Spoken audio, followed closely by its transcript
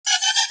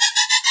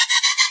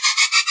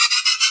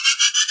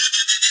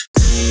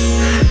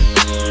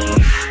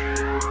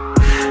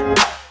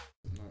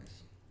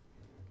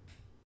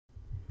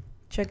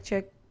Check,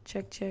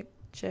 check, check, check,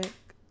 check,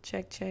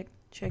 check, check,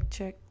 check,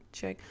 check,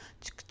 check,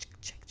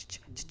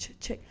 check,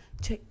 check,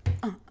 check.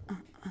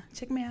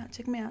 Check me out,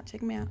 check me out,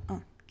 check me out.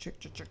 Check,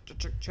 check, check,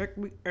 check, check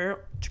me out.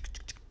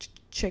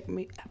 Check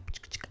me out.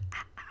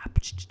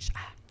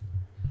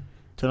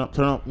 Turn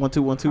up. 1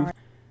 2 1 2. All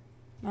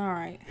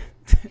right.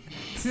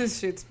 This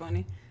shit's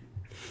funny.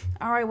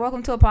 All right,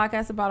 welcome to a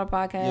podcast about a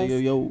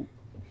podcast. Yo.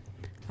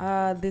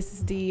 This is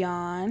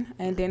Dion,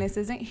 and Dennis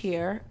isn't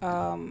here.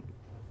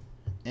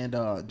 And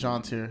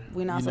John's here.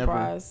 We're not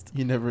surprised.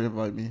 You never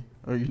invite me,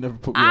 or you never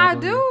put me I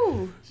on.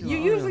 do. You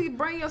usually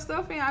bring your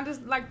stuff in. I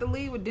just like to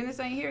leave with Dennis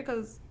ain't here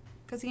because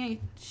he ain't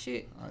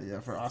shit.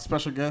 Yeah, for our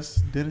special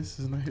guest, Dennis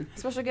is not here.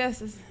 Special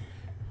guest is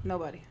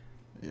nobody.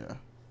 Yeah.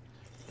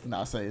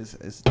 No, I say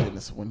it's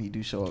Dennis when he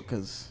do show up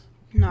because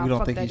No, we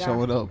don't think that he's guy.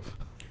 showing up.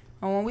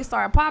 And when we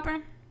start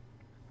popping,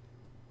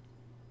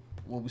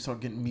 When we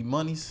start getting me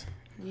monies.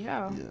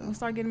 yeah. We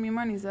start getting me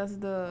monies. That's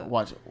the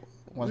Watch it.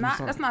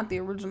 That's not the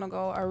original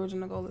goal. Our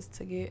original goal is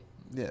to get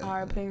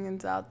our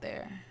opinions out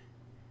there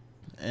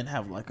and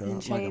have like a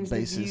change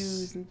basis the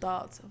views and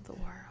thoughts of the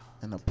world.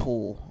 And a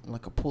pool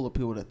of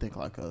people that think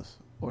like us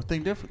or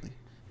think differently.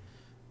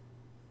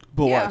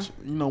 But watch,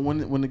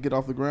 when they get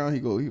off the ground,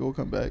 he go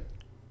come back.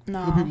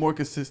 No, he'll be more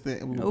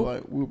consistent, and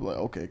we'll be like,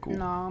 okay, cool.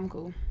 No, I'm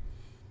cool.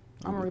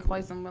 I'm gonna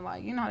replace them with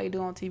how they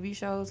do on TV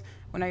shows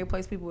when they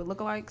replace people with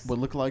lookalikes. But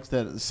lookalikes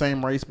that are the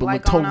same race but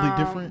like look totally on,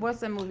 different. What's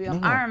that movie? No,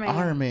 Iron Man.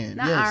 Iron Man.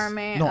 Not yes. Iron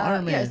Man. No,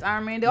 Iron Man. Yes,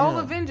 Iron Man. The old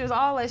Avengers,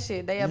 all that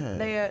shit.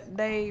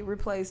 They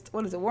replaced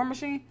what is it? War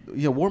Machine.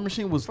 Yeah, War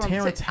Machine was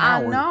Terrence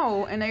Howard. I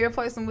know, and they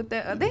replaced him with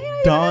that. They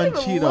didn't Don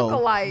even Cheadle. look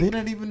alike. They're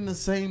not even the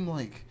same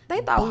They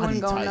thought we body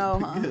weren't gonna type. know,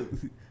 huh?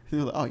 They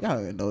were like, oh, y'all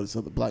didn't know this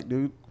other black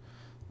dude.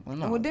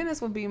 Well,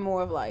 Dennis would be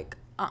more of like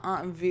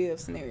Aunt Viv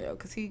scenario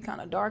because he kind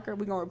of darker.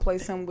 We're gonna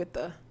replace him with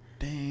a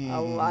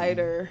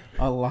lighter.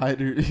 A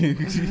lighter. He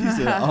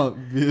said Aunt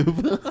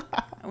Viv.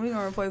 We're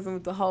gonna replace him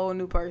with a whole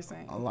new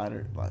person. A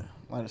lighter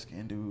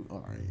skin dude.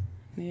 All right.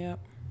 Yep.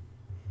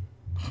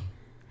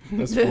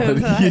 That's funny.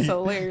 That's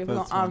hilarious. We're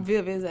That's gonna Aunt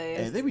Viv his ass.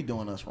 Hey, they be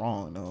doing us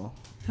wrong though.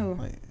 Who?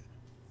 Like,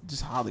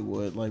 just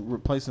Hollywood, like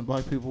replacing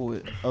black people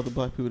with other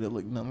black people that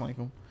look nothing like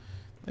them.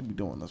 They be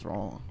doing us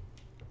wrong.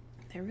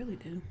 They really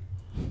do.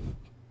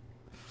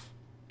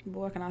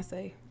 Boy, can I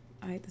say?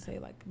 I hate to say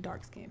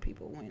dark skinned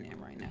people winning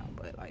right now,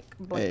 but black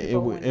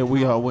people winning. And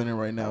we are winning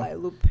right now. Like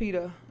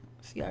Lupita,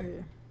 she out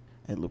here.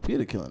 And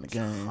Lupita killing the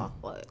game.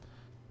 Chocolate.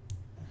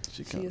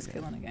 She is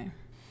killing the game.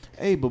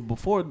 Hey, but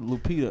before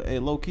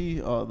Lupita, low key,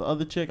 the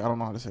other chick, I don't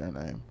know how to say her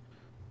name.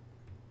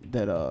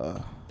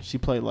 That she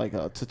played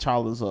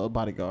T'Challa's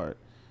bodyguard.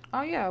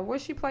 Oh yeah, what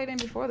she played in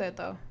before that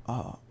though?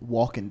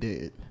 Walking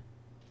Dead.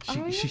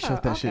 She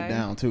shut that shit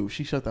down too.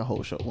 She shut that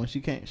whole show when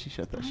she came. She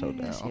shut that show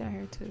down. She out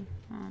here too.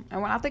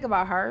 And when I think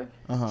about her,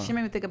 she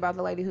made me think about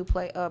the lady who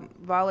played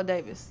Viola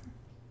Davis.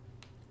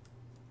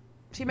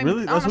 She made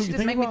me. She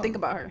just made me think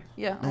about her.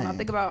 Yeah, when I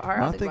think about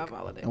her, I think about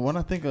Viola Davis. And when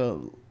I think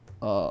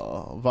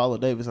of Viola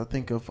Davis, I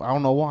think of, I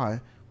don't know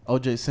why,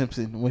 O.J.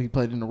 Simpson when he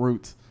played in The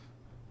Roots.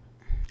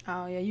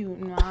 Oh yeah,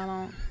 I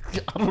don't.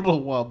 I don't know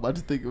why, but I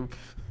just think of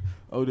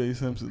O.J.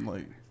 Simpson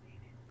man.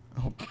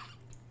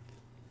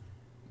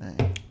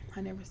 I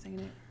never seen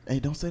it.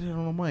 Hey, don't say that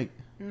on the mic.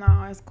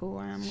 No, it's cool.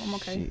 I'm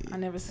okay. Shit. I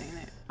never seen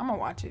it. I'm gonna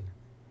watch it.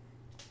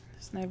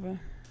 Just never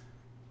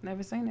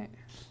seen it.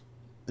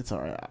 It's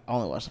alright. I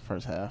only watched the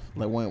first half.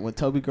 Like when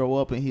Toby grow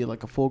up and he a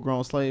full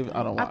grown slave.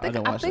 I didn't watch that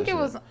shit. I think it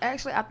was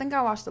actually. I think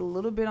I watched a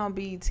little bit on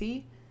BET.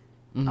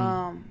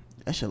 Mm-hmm.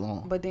 That shit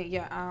long. But then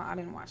I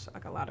didn't watch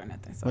a lot or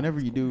nothing. So whenever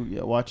you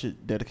do, watch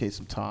it. Dedicate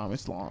some time.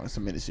 It's long. It's a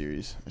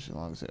miniseries. That shit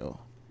long as hell.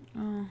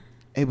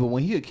 Hey, but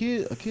when he a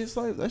kid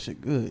slave, that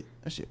shit good.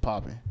 That shit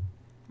popping.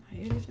 My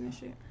head itching and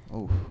shit.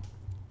 Oh,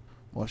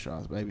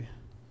 moisturize, baby.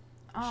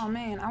 Oh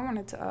man, I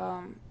wanted to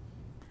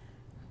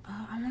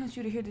I wanted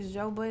you to hear this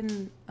Joe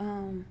Budden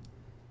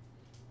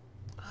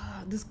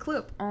this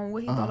clip on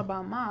what he thought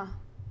about Ma.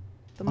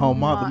 The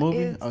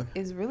movie.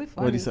 It's really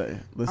funny. What'd he say?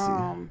 Let's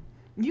see.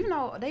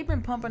 They've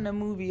been pumping the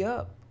movie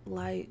up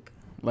like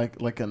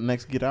a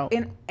next Get Out.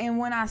 And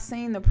when I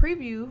seen the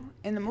preview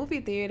in the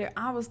movie theater,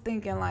 I was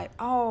thinking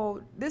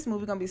this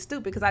movie gonna be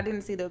stupid because I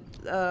didn't see the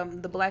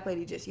black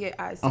lady just yet.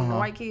 I seen the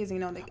white kids, they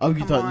you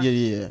thought,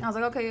 yeah. I was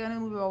like, okay, a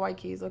movie about white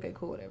kids, okay,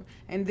 cool, whatever.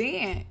 And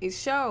then it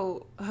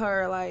showed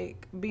her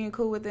being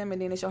cool with them,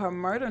 and then it showed her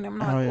murdering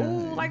them.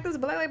 I'm like, this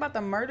black lady about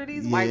to murder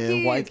these white kids.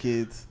 Yeah, white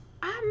kids.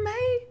 I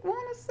may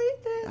want to see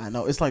this. I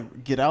know it's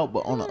like Get Out,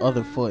 but on the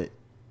other foot.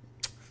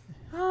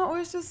 Or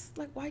it's just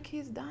white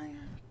kids dying.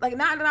 Not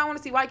that I want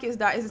to see white kids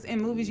die. It's just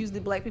in movies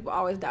usually black people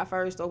always die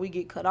first, or we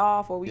get cut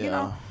off, or we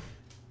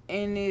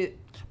and it.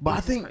 But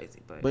I think, crazy,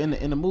 but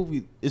in the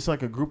movie, it's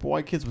like a group of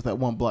white kids with that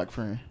one black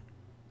friend.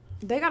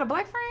 They got a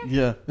black friend?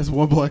 Yeah, it's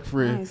one black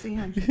friend. I ain't see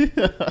him.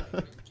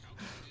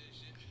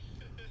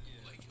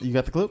 You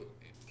got the clip?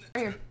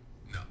 Right here.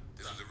 No,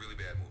 this was a really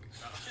bad movie.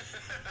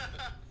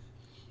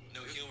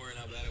 No humor in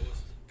how bad it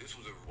was. This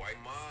was a white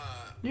mom.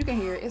 You can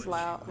hear it. It's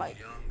loud.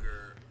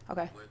 Younger.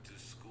 Okay. Went to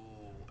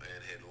school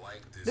and had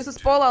liked This is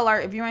chick spoiler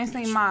alert if you ain't that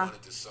seen she Ma.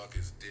 wanted to suck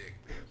his dick,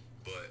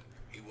 but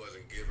he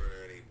wasn't giving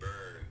her any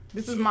burn.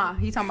 This is Ma.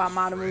 He talking about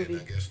Ma the his friend,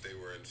 movie. I guess they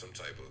were in some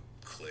type of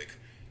clique.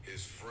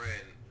 His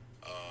friend.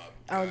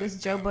 Oh, this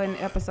is Joe Budden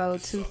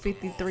episode to suck him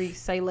 253. off,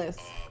 Say less.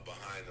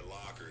 behind the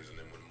lockers, and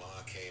then when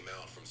Ma came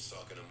out from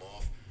sucking him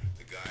off,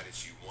 the guy that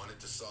she wanted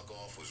to suck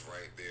off was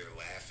right there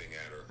laughing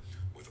at her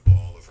with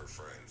all of her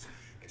friends,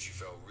 and she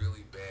felt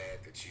really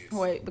bad that she had.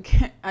 Wait, but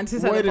I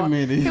just had Wait a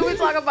minute. Can we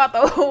talk about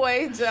the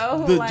way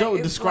Joe? Joe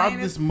described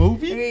this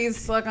movie. He's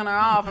sucking her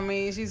off. I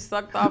mean, she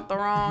sucked off the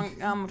wrong.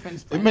 I'm gonna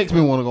finish. It makes me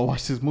want to go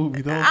watch this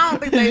movie though. I don't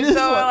think they It's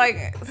show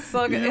like- like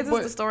sucking. Yeah, It's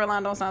but- just the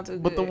storyline don't sound too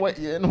good. But the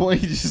way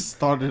he just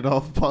started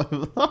off.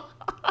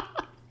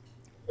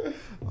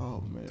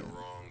 Oh man. The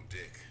wrong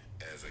dick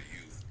as a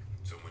youth.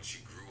 So when she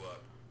grew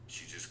up,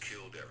 she just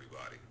killed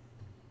everybody.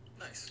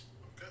 Nice.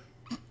 Okay.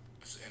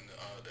 And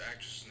the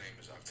actress's name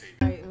is Octavia.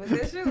 Right, but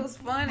this shit was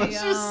funny. But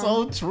she's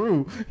so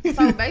true.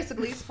 So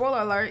basically,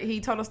 spoiler alert, he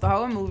told us the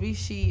whole movie.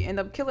 She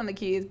ended up killing the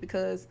kids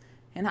because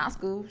in high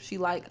school, she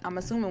I'm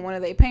assuming one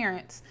of their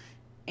parents.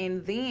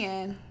 And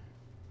then,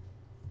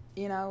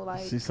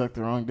 She sucked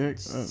the wrong dick.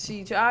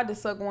 she tried to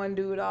suck one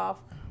dude off,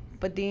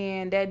 but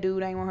then that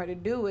dude ain't want her to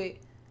do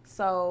it.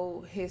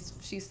 So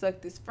she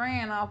sucked his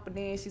friend off, but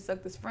then she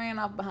sucked his friend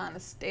off behind the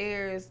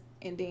stairs.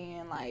 And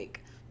then,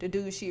 the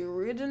dude she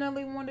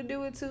originally wanted to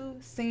do it to,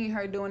 seen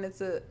her doing it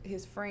to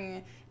his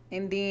friend.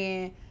 And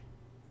then,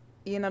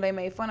 they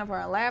made fun of her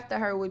and laughed at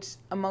her, which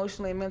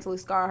emotionally and mentally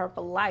scarred her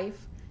for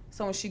life.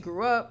 So when she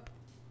grew up,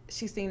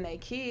 she seen their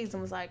kids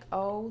and was like,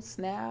 oh,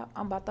 snap,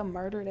 I'm about to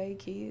murder their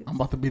kids. I'm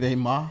about to be their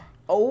ma.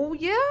 Oh,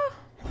 yeah.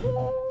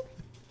 Ooh.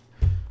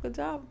 Good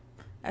job.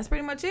 That's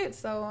pretty much it.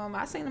 So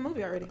I seen the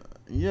movie already.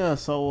 Yeah,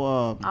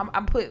 so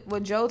I put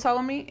what Joe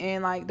told me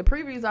and the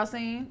previews I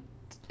seen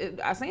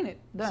it.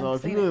 Done. so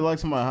if Seen you really it. like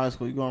somebody in high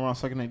school, you going around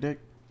sucking their dick?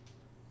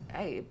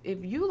 Hey,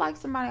 if you like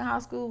somebody in high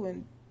school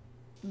and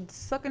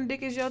sucking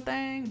dick is your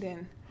thing,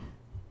 then.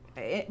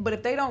 But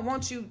if they don't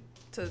want you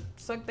to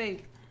suck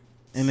they.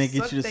 And they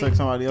get you to suck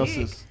somebody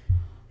else's.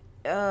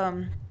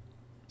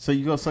 So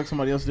you go suck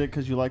somebody else's dick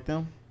because you like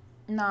them?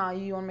 Nah,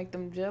 you want to make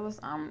them jealous?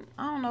 I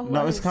don't know who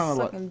No, is it's kinda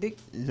sucking dick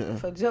Yeah.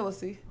 for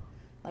jealousy.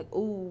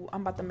 Ooh,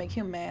 I'm about to make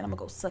him mad. I'm gonna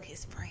go suck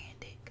his friend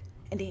dick,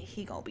 and then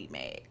he gonna be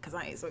mad because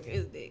I ain't suck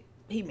his dick.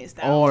 He missed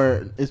out.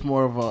 Or it's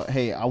more of a,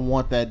 hey, I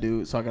want that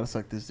dude, so I gotta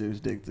suck this dude's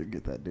dick to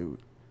get that dude.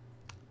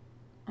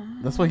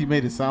 That's what he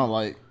made it sound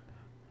like.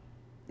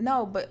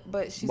 No, but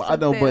she But I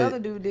sucked know, that but- other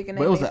dude dick, and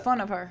but they it was made a-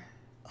 fun of her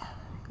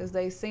because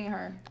they seen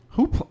her.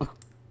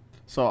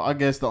 So I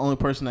guess the only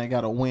person that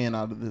got a win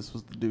out of this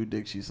was the dude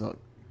dick she sucked.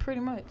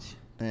 Pretty much.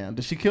 Damn,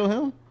 did she kill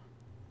him?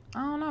 I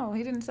don't know.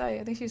 He didn't say.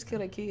 I think she just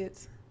killed her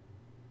kids.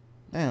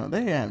 Damn,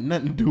 they have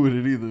nothing to do with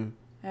it either.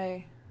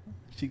 Hey,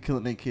 She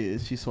killing their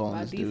kids. She swallowing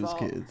By this dude's default.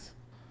 kids.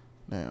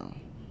 Damn.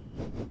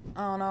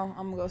 I don't know.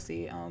 I'm gonna go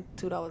see it on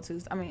 $2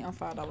 Tuesday. I mean on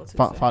 $5 Tuesday.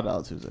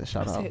 $5 Tuesday.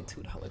 Shout I out. said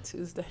 $2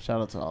 Tuesday.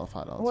 Shout out to all the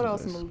 $5 What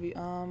else Tuesdays.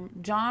 movie?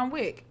 John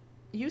Wick.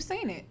 You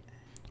seen it?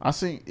 I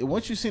seen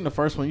once you seen the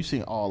first one, you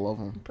seen all of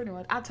them. Pretty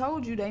much. I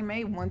told you they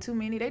made one too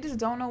many. They just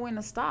don't know when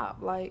to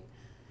stop.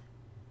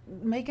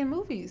 Making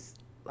movies.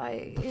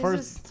 The it's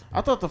first, just, I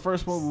thought the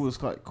first movie was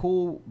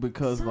some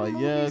because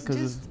movies because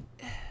just,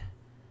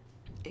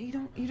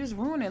 you just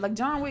ruin it.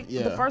 John Wick,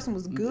 Yeah. the first one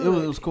was good.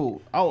 it was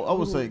cool. I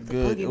would say Ooh, the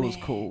good. It was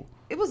Boogeyman. cool.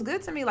 It was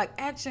good to me.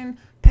 Action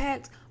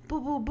packed,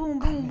 boom, boom, boom,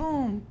 boom,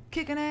 boom,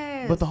 kicking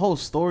ass. But the whole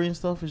story and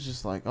stuff is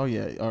just like, oh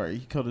yeah, all right,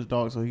 he killed his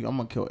dog, so I'm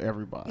gonna kill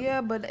everybody.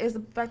 yeah, but it's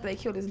the fact that they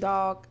killed his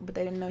dog, but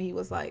they didn't know he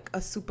was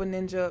a super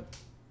ninja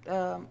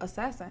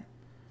assassin.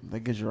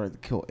 That gives you the right to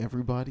kill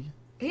everybody.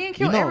 He didn't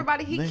kill You know,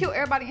 everybody. He they- killed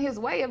everybody in his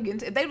way of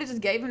getting to. If they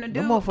just gave him the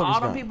Them dude, all motherfuckers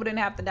them got- people didn't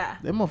have to die.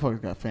 Them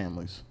motherfuckers got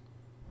families.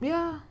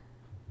 Yeah.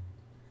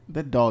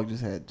 That dog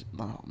just had.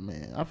 Oh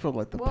man, I feel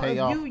like the Well,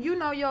 payoff. you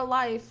know your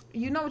life.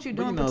 You know what you're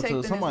But, doing to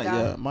protecting somebody, this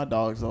guy. yeah, my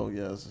dogs. Oh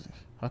yes,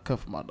 I cut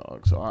for my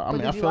dog. So I But mean,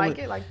 did I you feel like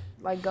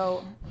it?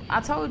 Go.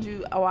 I told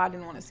you. Oh, I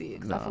didn't want to see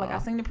it because I feel like Nah. I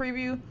seen the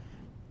preview.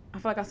 I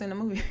feel like I seen the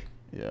movie.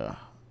 Yeah.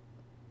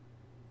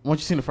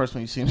 Once you seen the first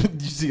one, you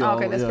see Oh, all.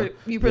 okay, that's yeah. pretty.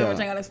 You pretty Yeah.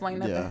 much ain't gotta explain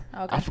nothing.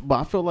 Yeah. Okay. But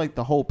I feel like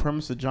the whole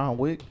premise of John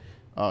Wick,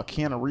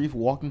 Keanu Reeves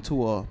walked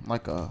into a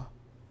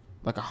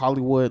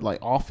Hollywood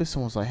office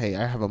and was like, "Hey,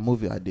 I have a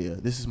movie idea.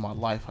 This is my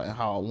life,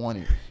 how I want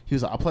it." He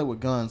was like, "I play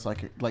with guns, he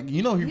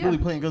Yeah. really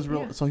playing guns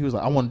real." Yeah. So he was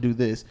like, "I want to do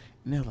this,"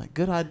 and they're like,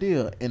 "Good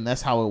idea," and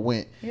that's how it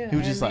went. Yeah, He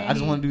was and just like, then "I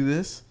just he want to do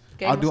this.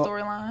 Gave I'll him do a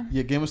storyline.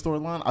 Yeah, game of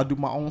storyline. I'll do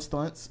my own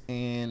stunts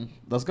and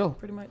let's go."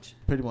 Pretty much.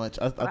 Pretty much.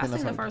 I I think that's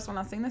seen the how first one.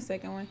 I seen the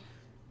second one.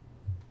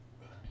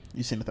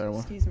 you seen the third one.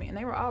 Excuse me, and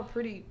they were all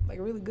pretty,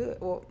 really good.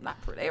 Well,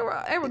 not pretty. They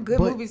were good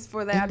But- movies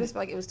for that. I just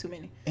feel like it was too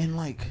many.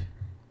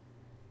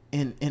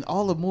 And in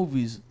all the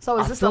movies. So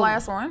is I this the feel-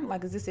 last one?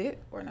 Is this it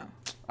or no?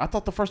 I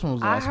thought the first one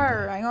was the I last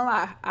heard. one. I ain't gonna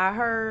lie. I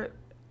heard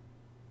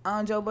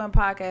on Joe Budden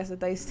podcast that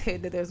they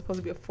said that there's supposed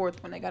to be a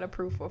fourth one. They got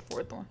approved for a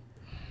fourth one.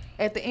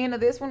 At the end of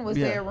this one, was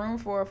Yeah. there room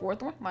for a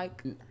fourth one?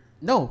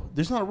 No,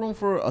 there's not a room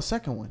for a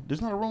second one.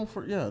 There's not a room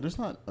for there's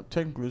not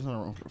technically there's not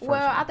a room for the first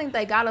Well, one. I think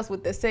they got us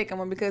with the second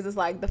one because it's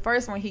like the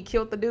first one he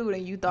killed the dude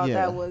and you thought Yeah.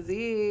 that was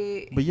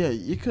it. But yeah,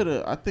 you could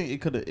have. I think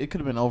it could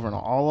have been over in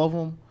all of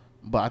them.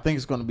 But I think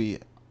it's going to be.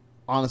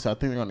 Honestly, I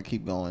think they're going to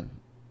keep going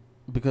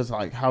because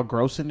like how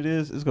grossing it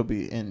is, it's going to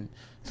be in.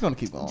 It's going to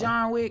keep going.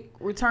 John Wick,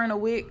 Return of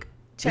Wick,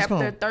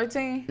 chapter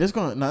 13. It's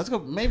going. No, it's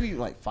going to maybe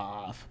like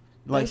 5.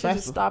 Like They should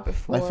just stop it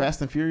for like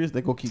Fast and Furious.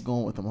 They go keep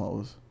going with them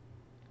hoes.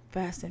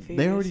 Fast and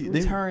Furious.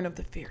 Return of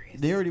the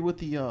Furious. They already with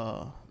the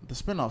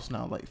spinoffs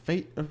now, like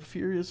Fate of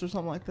Furious or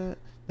something like that.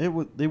 They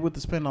with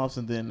the spinoffs,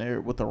 and then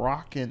they're with The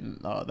Rock and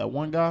that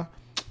one guy.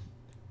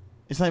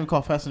 It's not even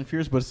called Fast and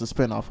Furious, but it's a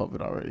spinoff of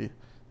it already.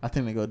 I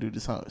think they go do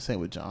the same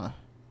with John.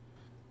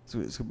 So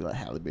it's gonna be like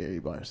Halle Berry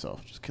by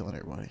herself, just killing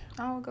everybody.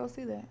 I would go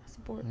see that.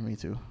 Support. Me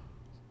too.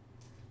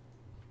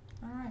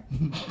 All right.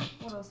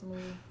 What else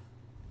movie?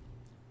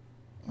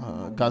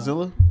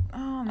 Godzilla.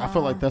 Oh no. I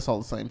feel like that's all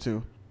the same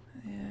too.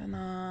 Yeah, no,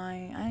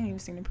 I ain't even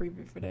seen the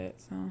preview for that.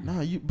 So.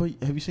 Nah, but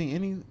have you seen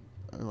any?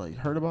 Like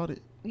heard about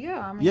it?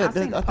 Yeah, I mean, I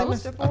seen the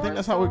poster for it. I think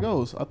that's how it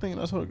goes. I think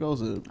that's how it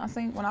goes.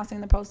 When I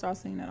seen the poster, I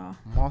seen it all.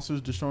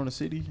 Monsters destroying the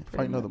city,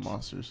 fighting other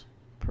monsters.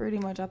 Pretty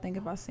much, I think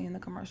if I seen the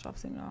commercial, I've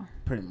seen it all.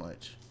 Pretty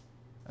much.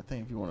 I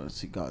think if you want to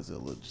see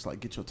Godzilla, just like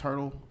get your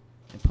turtle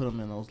and put them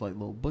in those like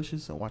little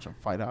bushes and watch them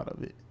fight out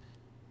of it.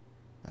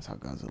 That's how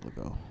Godzilla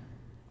go.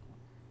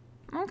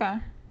 Okay.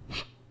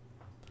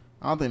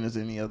 I don't think there's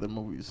any other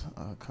movies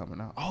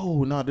coming out.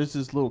 Oh no, there's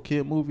this little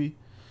kid movie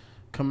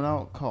coming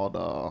out called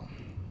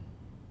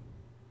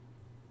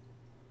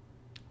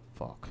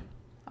fuck.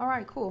 All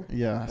right, cool.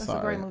 Yeah, that's sorry.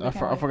 a great movie.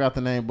 I forgot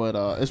the name, but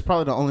it's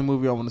probably the only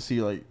movie I want to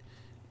see like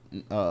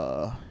in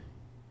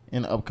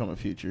the upcoming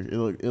future.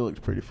 It looks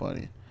pretty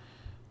funny.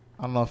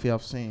 I don't know if y'all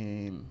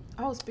seen.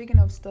 Oh, speaking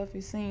of stuff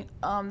you've seen,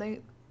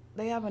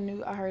 they have a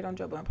new. I heard on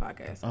Joe Budden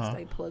podcast.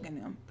 Stay plugging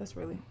them. That's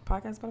really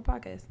podcast about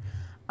a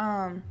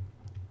podcast.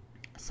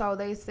 So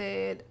they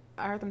said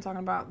I heard them talking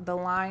about the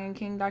Lion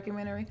King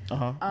documentary.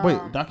 Wait,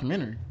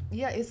 documentary?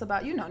 Yeah, it's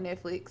about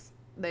Netflix.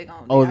 They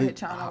out here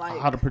trying to like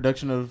how the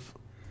production of.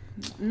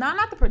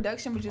 Not the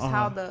production, but just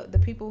how the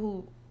people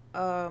who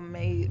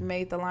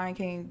made the Lion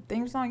King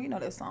theme song. You know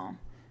that song.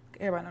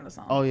 Everybody know the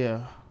song. Oh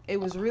yeah. It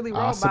was really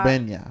wrote by.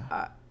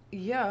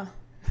 Yeah.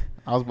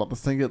 I was about to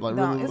sing it like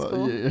no, really. It's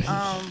cool.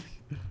 Yeah.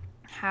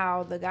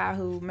 How the guy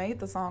who made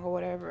the song or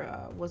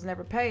whatever was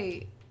never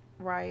paid,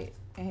 right,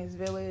 in his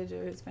village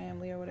or his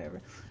family or whatever,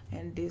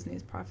 and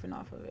Disney's profiting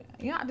off of it.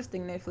 I just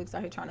think Netflix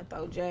out here trying to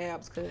throw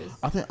jabs because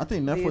I think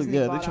Netflix,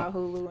 Disney bought out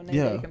Hulu and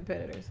they're a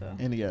competitor. So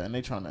and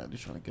they trying to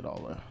get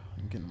all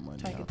getting the money.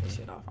 Trying to get this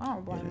shit off. I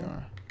don't blame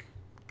them.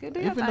 Good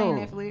deal,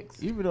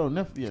 Netflix. Even though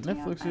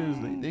Netflix is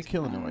they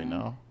killing it right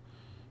now.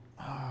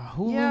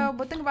 Hulu? Yeah,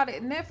 but think about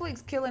it.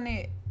 Netflix killing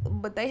it,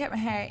 but they haven't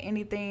had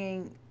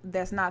anything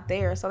that's not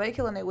there. So they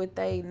killing it with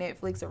they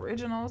Netflix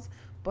originals.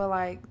 But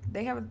like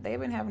they've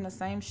been having the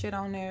same shit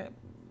on there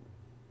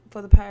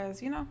for the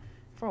past,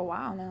 for a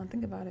while now.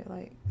 Think about it.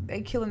 Like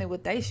they killing it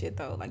with they shit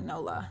though. Like no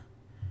lie.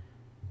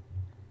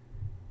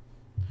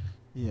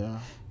 Yeah,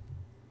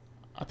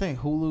 I think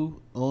Hulu.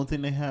 The only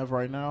thing they have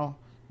right now,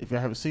 if you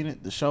haven't seen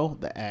it, the show,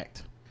 The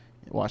Act.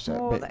 Watch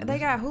that. Well,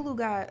 Hulu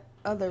got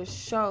other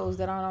shows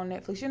that aren't on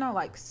Netflix.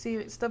 Like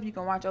serious stuff you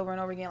can watch over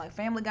and over again. Like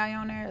Family Guy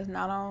on there is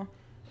not on.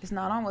 It's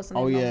not on what's the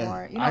name no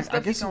more.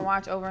 Stuff you can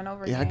watch over and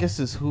over again. Yeah, I guess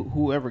it's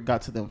whoever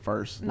got to them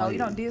first. No,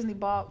 Disney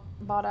bought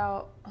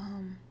out.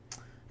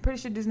 Pretty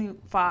sure Disney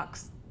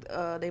Fox.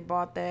 They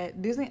bought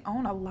that. Disney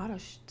own a lot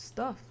of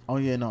stuff. Oh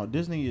yeah, no,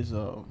 Disney is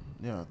man,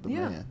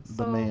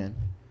 the man.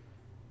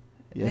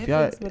 Yeah,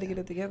 Netflix better get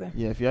it together.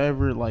 Yeah, if y'all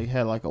ever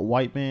had a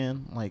white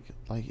man,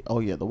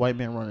 the white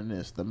man running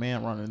this, the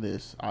man running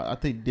this. I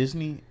think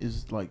Disney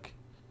is like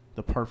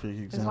the perfect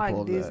example it's like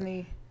of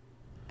Disney,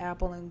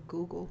 Apple, and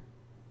Google.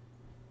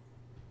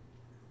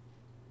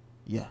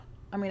 Yeah.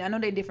 I mean, I know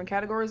they different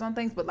categories on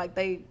things, but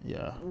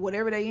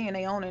whatever they in,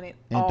 they owning it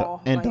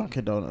all. And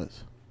Dunkin'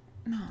 Donuts.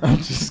 No, I'm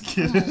just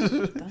kidding.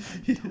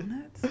 Dunkin'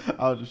 Donuts.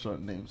 I was just trying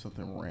to name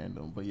something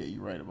random, but yeah,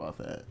 you're right about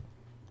that.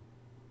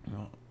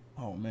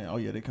 Oh man, oh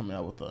yeah, they coming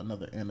out with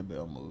another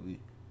Annabelle movie.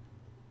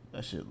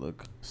 That shit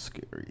look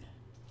scary.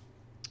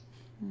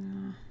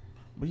 Yeah.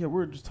 But yeah,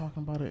 we're just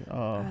talking about it.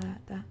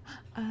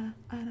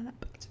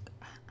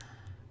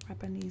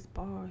 Rapping these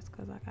bars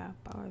because I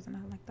got bars and I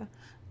like to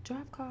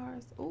drive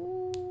cars.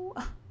 Ooh,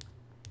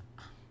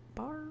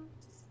 bars.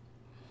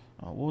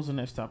 What was the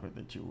next topic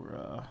that you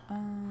were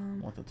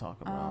want to talk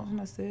about? I'm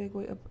gonna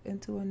segue up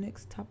into a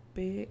next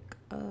topic.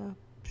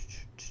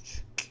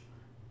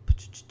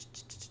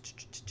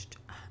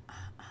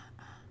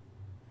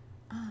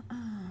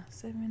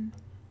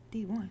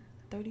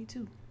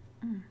 71-32.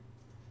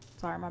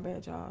 Sorry, my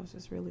bad, y'all. I was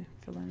just really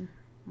feeling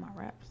my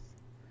raps.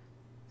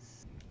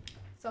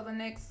 So the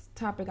next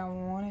topic I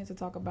wanted to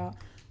talk about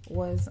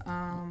was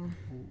Island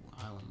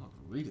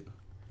Margarita.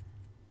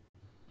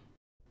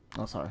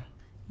 Oh, sorry.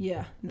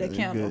 Yeah, the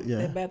candle. Good, yeah.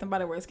 That Bath and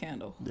Body Works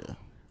candle. Yeah.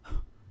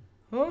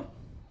 Huh?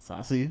 So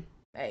I see you.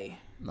 Hey.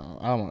 No,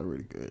 I'm not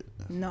really good.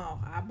 No,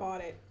 I bought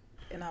it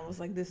and I was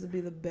like, this would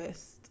be the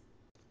best.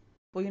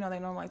 Well, you know, they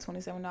normally like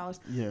 $27.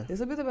 Yeah. This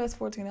would be the best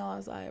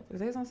 $14 I ever. If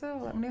they was on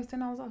sale, like when they was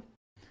 $10 off.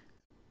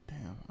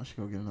 Damn, I should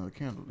go get another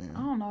candle then. I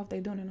don't know if they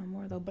doing it no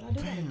more though, but I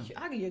do.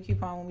 I'll give you a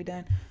coupon when we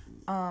done,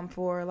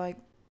 for like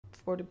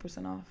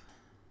 40% off.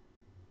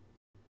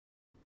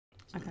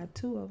 I got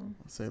 2 of them.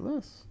 Say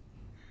less.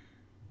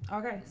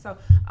 Okay, so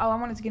I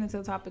wanted to get into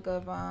the topic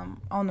of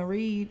on the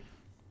Read,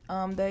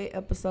 they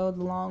episode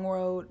The Long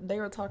Road. They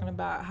were talking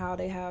about how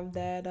they have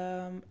that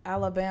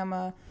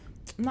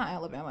not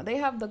Alabama. They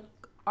have the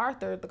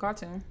Arthur, the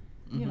cartoon.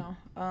 You know,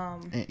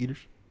 Anteaters.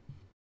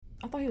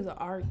 I thought he was an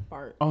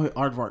aardvark. Oh,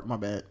 aardvark. My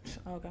bad.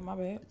 Okay, my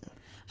bad.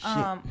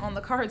 Shit. On the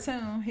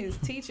cartoon, his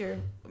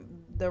teacher,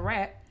 the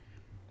rat,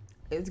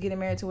 is getting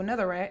married to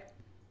another rat.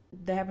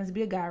 That happens to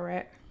be a guy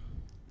rat.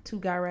 2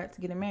 guy rats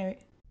getting married.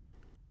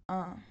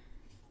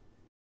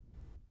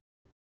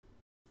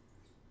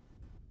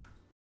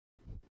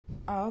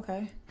 Oh,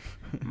 okay.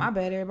 My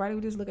bad, everybody.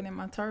 We're just looking at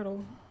my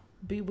turtle.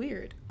 Be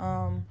weird.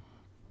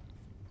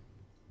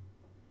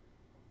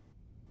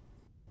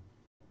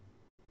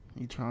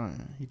 He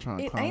trying. He trying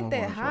to It climb ain't up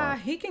that on high. rock.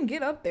 He can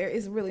get up there.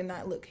 It's really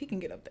not. Look, he can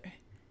get up there.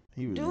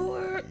 He was Do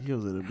it. He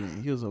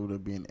was over there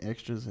being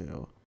extra as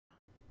hell.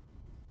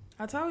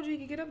 I told you he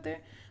could get up there.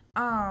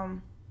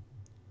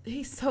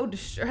 He's so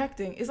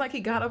distracting. It's like he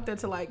got up there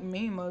to like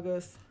mean mug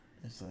us.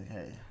 It's like,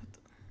 hey,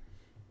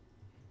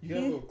 you got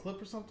a little clip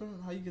or something?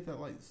 How you get that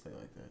light to stay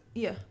like that?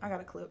 Yeah, I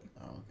got a clip.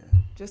 Oh, okay.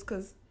 Just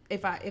cause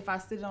if I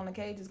sit it on the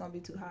cage, it's gonna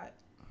be too hot.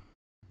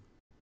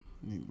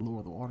 You need to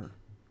lower the water.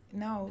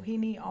 No, he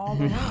need all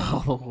the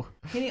room.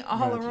 He need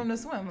all the room to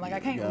swim. Like I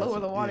can't lower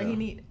the water. He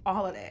need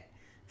all of that.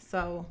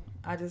 So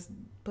I just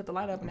put the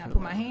light up and I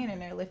put my hand in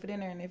there, lift it in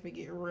there, and if it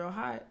get real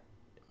hot,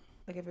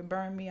 like if it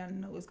burn me, I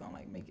know it's gonna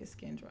like make his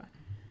skin dry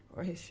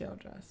or his shell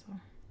dry. So,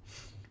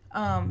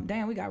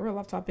 damn, we got real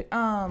off topic.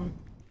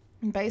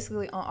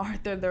 Basically on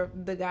Arthur,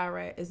 the guy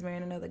rat is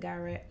marrying another guy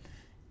rat,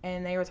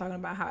 and they were talking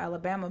about how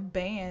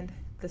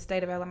the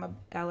state of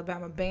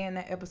Alabama banned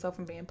that episode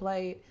from being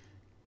played.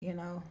 You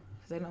know,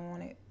 because they don't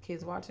want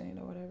kids watching it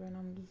or whatever. And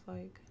I'm just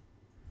like,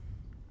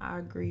 I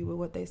agree with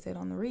what they said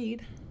on the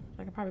Read.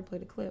 I could probably play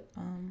the clip.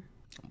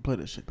 Play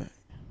that shit back.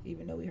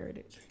 Even though we heard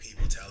it. And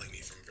people telling me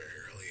from a very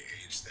early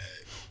age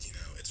that, you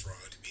know, it's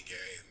wrong to be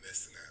gay and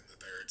this and that and the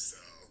third. So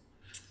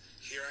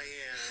here I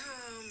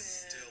am,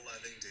 still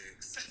loving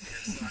dicks.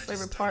 And so I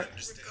Favorite just part. don't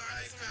understand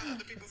how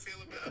other people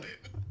feel about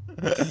it.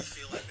 Do you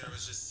feel like there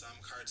was just some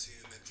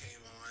cartoon that came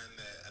on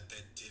that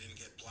didn't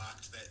get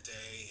blocked that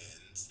day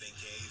and they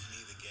gave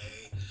me the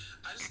gay?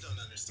 I just don't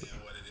understand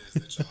what it is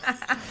that y'all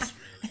think is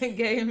really. It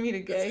gave me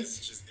the gay.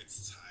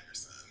 It's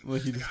tiresome.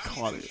 Well, he just I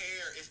caught don't even it.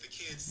 care if the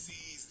kid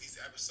sees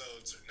these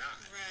episodes or not.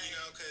 Right. You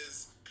know,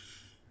 because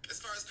as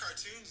far as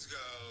cartoons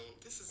go,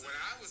 when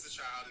I was a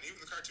child, and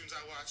even the cartoons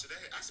I watch today,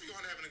 I just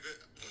want to have a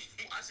good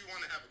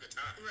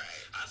time.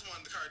 Right. I just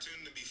want the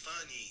cartoon to be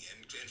funny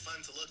and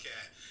fun to look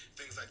at,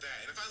 things like that.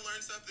 And if I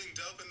learn something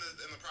dope in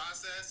the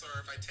process, or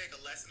if I take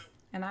a lesson.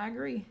 And I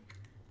agree.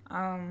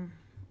 I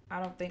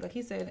don't think, like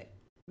he said,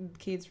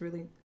 kids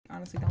really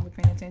honestly don't be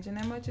paying attention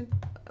that much.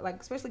 Like,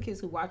 especially kids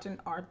who watching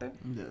Arthur.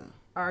 Yeah.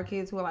 Or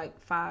kids who are like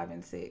 5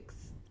 and 6.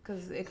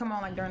 Because it come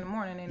on like during the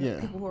morning and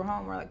the people who are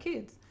home are like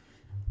kids.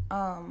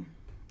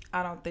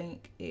 I don't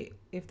think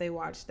if they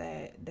watch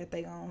that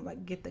they gonna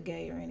like get the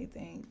gay or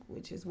anything,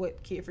 which is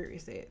what Kid Fury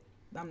said.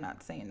 I'm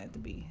not saying that to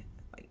be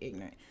like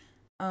ignorant.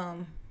 I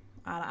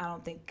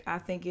don't think, I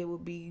think it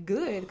would be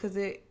good because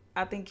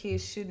I think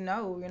kids should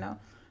know, you know.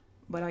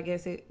 But I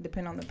guess it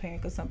depends on the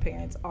parent, because some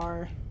parents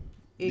are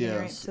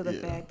ignorant to the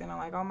fact, and I'm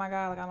like, oh my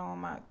God, like I don't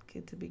want my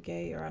kid to be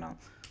gay, or I don't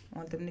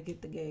want them to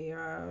get the gay,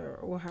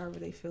 or however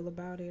they feel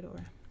about it,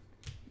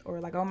 or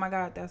like, oh my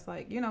God, that's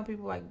like, you know,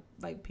 people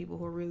like people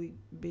who are really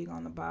big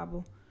on the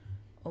Bible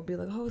will be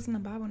like, oh, it's in the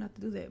Bible not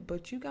to do that.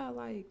 But you got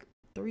like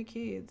 3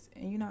 kids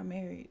and you're not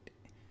married,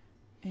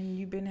 and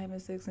you've been having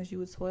sex since you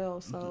was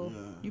 12, so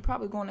you're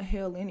probably going to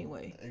hell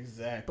anyway.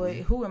 Exactly.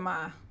 But who am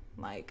I?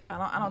 Like,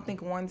 I don't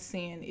think one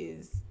sin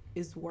is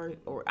worth,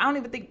 or I don't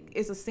even think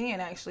it's a sin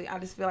actually. I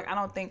just feel like I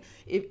don't think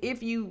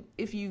if you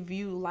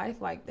view life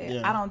like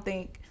that, I don't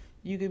think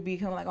you could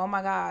become like, oh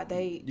my God,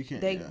 they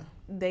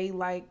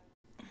like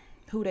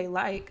who they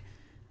like,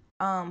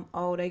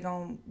 oh, they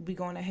gonna be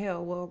going to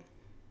hell. Well,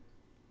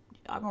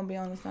 y'all gonna be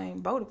on the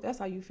same boat if that's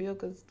how you feel,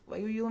 because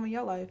like, you living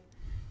your life.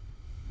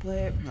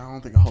 But I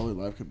don't think a holy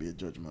life could be a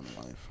judgmental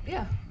life.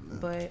 Yeah.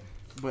 But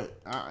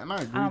I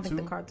agree too. I don't think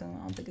the cartoon.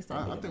 I don't think it's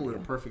that. I think we're the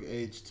perfect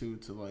age too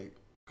to like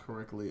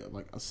correctly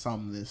like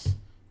assume this,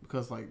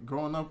 because like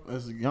growing up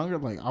as a younger,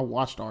 like I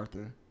watched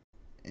Arthur,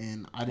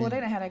 and I didn't. Well, they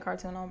didn't have that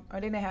cartoon on, or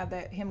they didn't have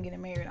that him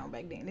getting married on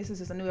back then. This is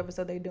just a new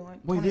episode they're doing.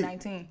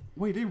 2019.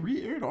 They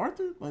re-aired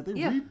Arthur? Like they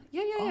yeah.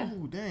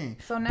 Oh dang.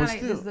 So now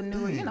this is the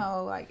new, you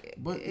know, like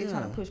they're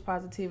trying to push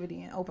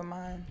positivity and open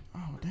mind.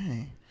 Oh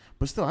dang.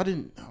 But still, I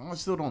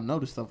still don't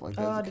notice stuff like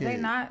that as a Did kid. they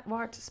not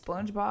watch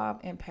SpongeBob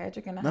and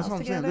Patrick in the That's house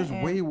what I'm saying. together?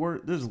 There's way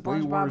worse. There's way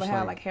SpongeBob worse. would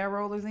have like hair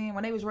rollers in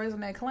when they was raising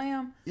that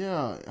clam.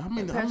 Yeah, how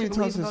many Patrick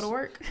times would go to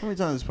work. how many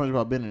times has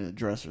SpongeBob been in a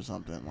dress or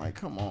something? Like,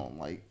 come on,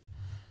 like,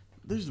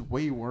 there's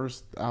way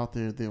worse out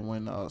there than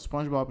when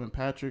SpongeBob and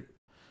Patrick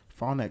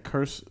found that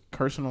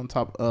cursing on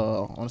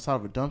the side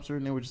of a dumpster,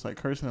 and they were just like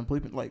cursing and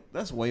bleeping. Like,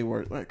 that's way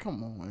worse. Like,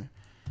 come on, man.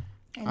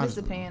 And I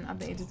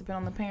think it just depends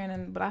on the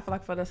parent, but I feel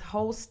like for this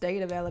whole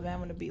state of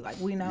Alabama to be like,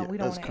 we don't want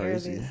to air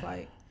this,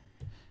 like.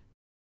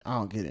 I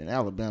don't get it. In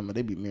Alabama,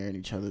 they be marrying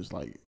each other's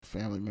like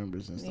family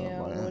members and stuff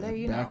like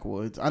that.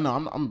 Backwoods. I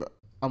know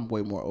I'm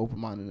way more open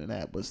minded than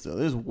that, but still,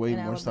 there's way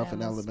more stuff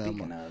in Alabama.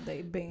 Speaking of,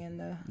 they ban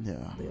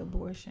the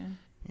abortion.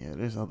 Yeah,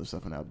 there's other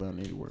stuff in Alabama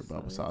they need to worry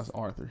about besides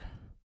Arthur.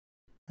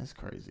 That's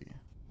crazy.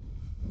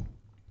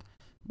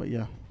 But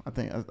yeah, I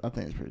think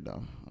it's pretty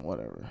dumb.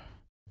 Whatever.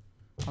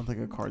 I don't think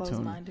a cartoon.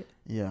 Close-minded.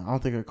 Yeah, I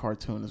don't think a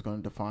cartoon is going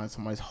to define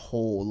somebody's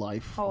whole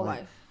life.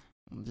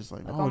 I'm just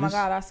like, oh my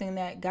God, I seen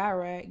that guy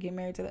rat get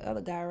married to the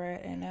other guy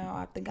rat, and now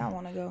I think I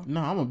want to go.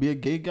 No, I'm gonna be a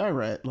gay guy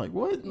rat. Like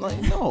what?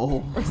 Like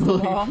no. First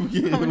of all, I'm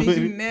gonna need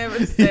you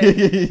never say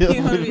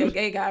you want to be a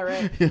gay guy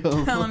rat. I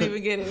don't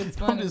even get it. It's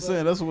funny. I'm just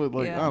saying that's what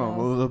I don't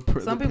know.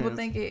 Some people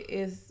think it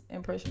is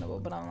impressionable,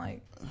 but I'm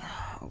like,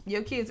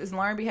 your kids is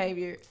learned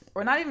behavior,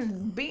 or not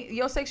even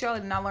your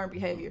sexuality, not learned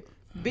behavior.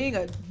 Being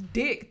a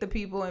dick to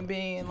people and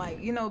being like,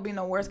 being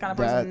the worst kind of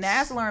person.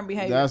 That's learned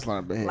behavior. That's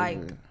learned behavior.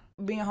 Like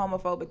being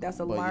homophobic, that's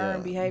a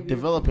learned behavior.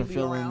 Developing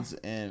feelings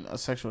and a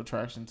sexual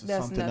attraction to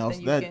something else.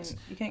 You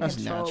can't that's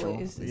control natural.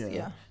 It. It's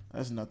just,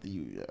 That's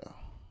nothing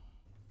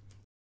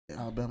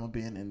Alabama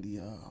being in the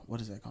what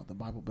is that called? The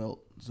Bible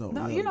Belt. So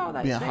no, being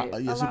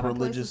super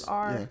religious.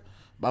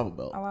 Bible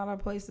Belt. A lot of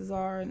places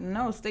are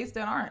states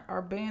that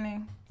are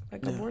banning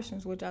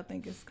abortions, which I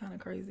think is kind of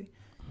crazy.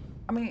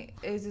 I mean,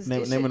 it's just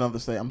name another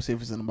state. I'm gonna see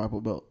if it's in the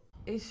Bible Belt.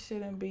 It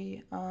shouldn't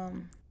be.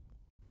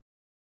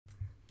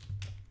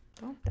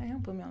 Don't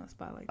put me on the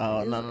spot like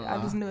that. No.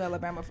 I just knew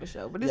Alabama for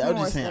sure, but it's more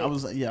more states. I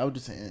was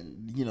just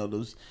saying,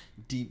 those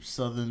deep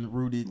southern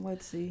rooted.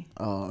 Let's see.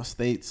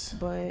 States,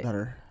 but that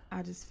are.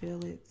 I just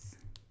feel it's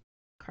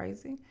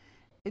crazy.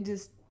 It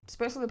just,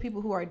 especially the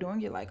people who are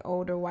doing it, like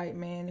older white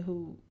men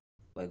who,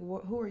 like,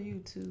 who are you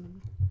to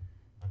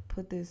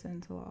put this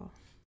into law?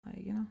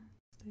 Like,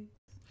 states.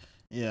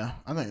 Yeah,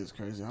 I think it's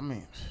crazy. I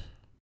mean,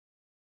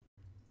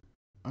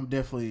 I'm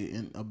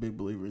definitely a big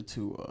believer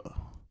to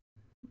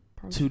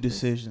two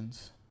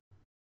decisions.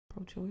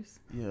 Pro-choice?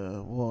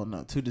 Yeah, well,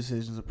 no, two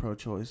decisions of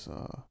pro-choice.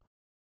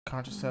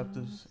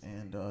 Contraceptives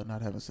and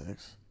not having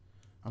sex.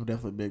 I'm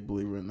definitely a big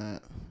believer in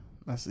that.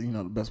 That's,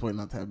 the best way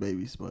not to have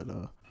babies, but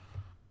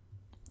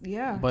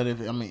yeah. But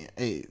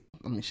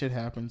shit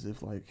happens if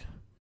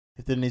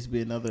there needs to be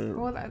another.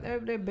 Well,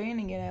 they're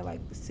banning it at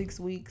 6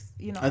 weeks.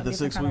 At the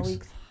 6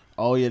 weeks.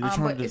 Oh yeah, they're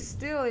trying to. But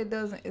still, it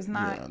doesn't. It's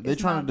not. Yeah, they're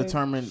trying to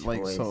determine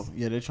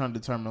they're trying to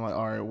determine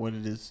all right,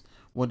 when does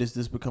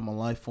this become a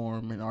life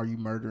form, and are you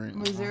murdering?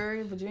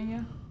 Missouri,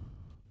 Virginia.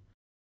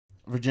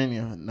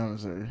 Virginia, no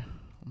Missouri.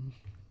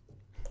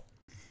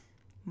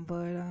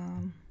 But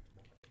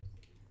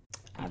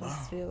I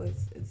just feel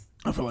it's.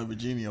 I feel like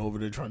Virginia over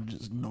there trying to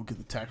just get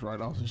the tax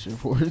write-offs and shit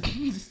for it.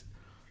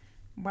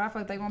 But I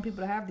feel like they want people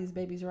to have these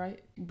babies,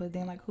 right? But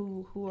then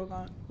who's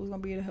gonna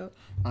be able to help?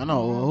 I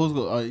know who's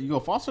gonna you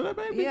gonna foster that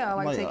baby?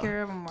 Yeah, take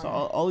care of them. So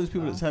all these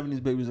people that's having these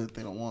babies that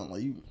they don't want,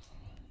 you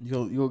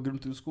go get them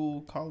through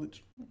school,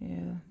 college.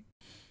 Yeah.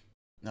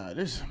 Nah,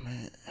 that's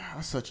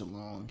such a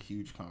long,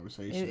 huge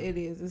conversation. It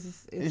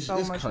is. It's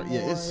so much more.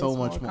 Yeah, it's so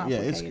much more. Yeah,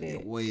 it's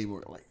way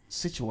more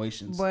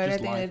situations. But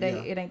at the end of the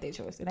day, it ain't their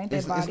choice. It ain't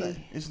their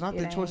body. It's not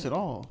their choice at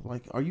all.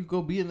 Are you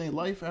gonna be in their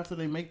life after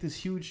they make this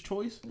huge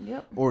choice?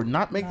 Yep. Or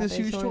not make this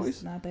huge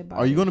choice? Not their body.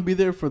 Are you gonna be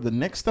there for the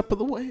next step of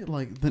the way?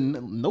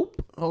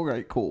 Nope. All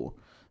right, cool.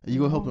 Are you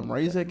gonna help them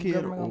raise that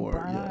kid,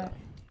 or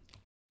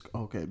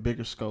Okay,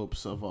 bigger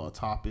scopes of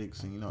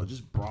topics and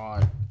just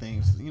broad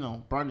things.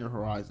 Broaden your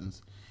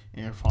horizons.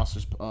 Aaron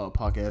Foster's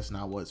podcast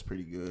now was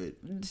pretty good.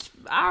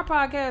 Our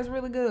podcast is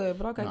really good,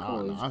 but okay,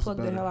 cool. You just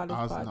plugged the hell out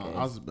of this podcast.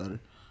 Ours is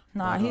better.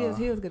 Nah, he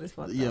is good as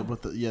fuck. Yeah,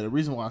 but the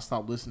reason why I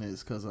stopped listening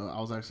is because I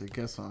was actually a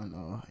guest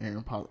on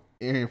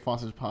Aaron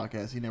Foster's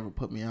podcast. He never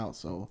put me out,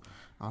 so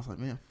I was like,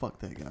 man, fuck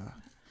that guy.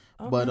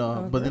 Okay,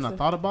 but then I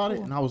thought about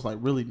it, and I was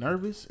really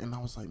nervous, and I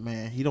was like,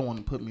 man, he don't want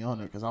to put me on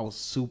there because I was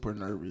super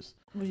nervous.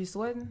 Was you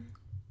sweating?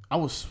 I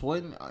was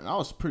sweating. I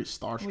was pretty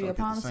starstruck at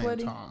the same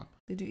time.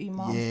 Did you eat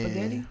mom's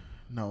spaghetti?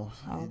 No.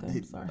 Oh,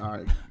 okay, sorry.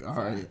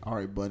 All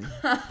right, buddy.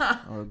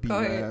 Or be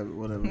mad,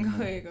 whatever. Go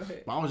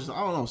ahead. But I was just,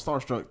 I don't know,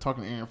 starstruck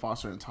talking to Aaron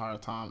Foster the entire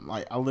time.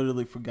 I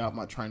literally forgot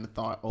my train of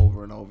thought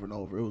over and over and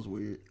over. It was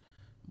weird.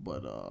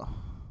 But,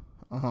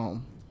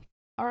 all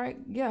right.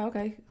 Yeah,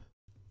 okay.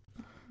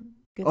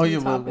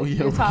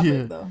 Your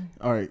topic, though.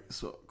 All right,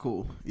 so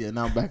cool. Yeah,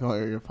 now back on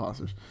Aaron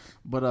Foster's.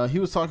 But he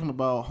was talking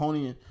about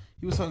honing.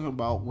 He was talking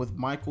about with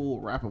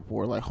Michael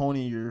Rappaport,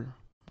 honing your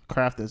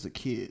craft as a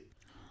kid.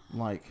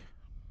 Like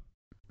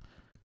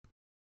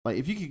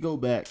if you could go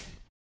back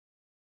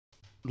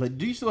Like,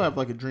 do you still have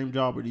like a dream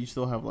job, or do you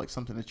still have like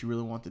something that you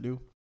really want to do?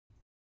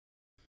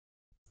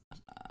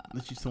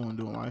 That you still want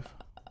to do in life?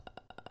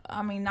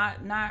 I mean, not.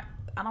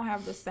 I don't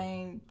have the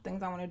same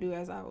things I want to do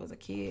as I was a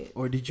kid.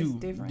 Or did you? It's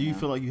different Do you now.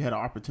 feel like you had an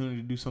opportunity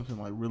to do something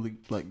like really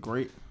like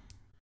great?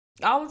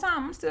 All the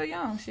time. I'm still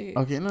young. Shit.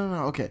 Okay, no.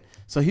 Okay,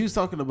 so he was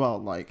talking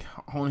about like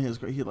honing his.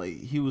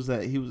 He was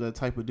that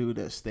type of dude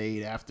that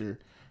stayed after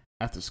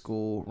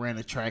school, ran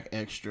a track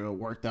extra,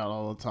 worked out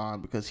all the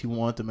time because he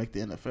wanted to make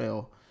the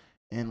NFL.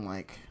 And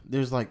like,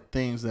 there's like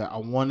things that I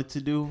wanted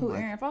to do. Who,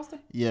 like, Aaron Foster?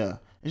 Yeah,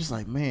 it's just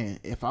like, man,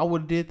 if I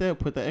would have did that,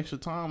 put the extra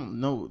time,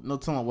 no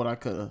telling what I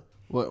could have,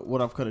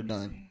 what I could have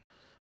done.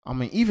 I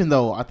mean, even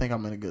though I think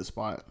I'm in a good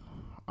spot,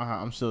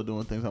 I'm still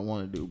doing things I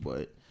want to do,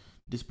 but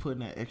just putting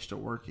that extra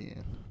work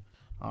in.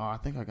 I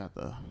think I got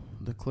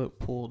the clip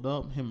pulled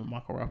up. Him and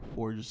Michael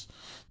Rappaport just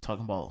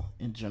talking about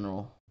in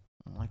general,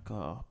 like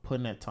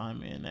putting that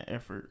time in, that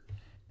effort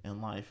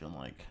in life, and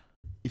like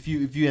if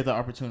you had the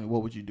opportunity,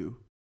 what would you do?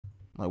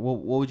 Like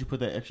what would you put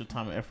that extra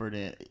time and effort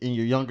in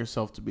your younger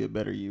self to be a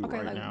better you Okay,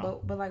 right like,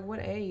 now? but like what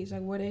age?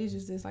 Like what age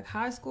is this? Like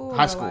high school?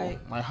 High or school,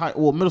 like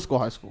middle school,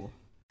 high school.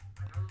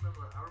 I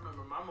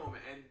remember my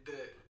moment, and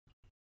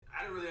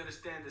I didn't really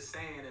understand the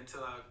saying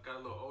until I got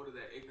a little older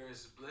that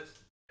ignorance is bliss.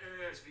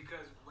 It's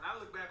because when I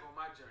look back on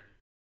my journey,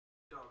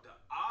 dog, the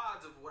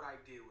odds of what I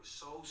did was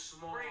so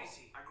small.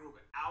 Crazy. I grew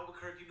up in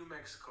Albuquerque, New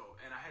Mexico,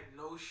 and I had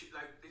no shit,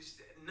 like it's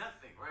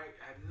nothing, right?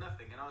 I had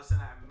nothing, and all of a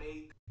sudden I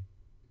made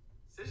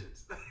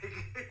decisions.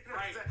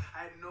 Right.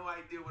 I had no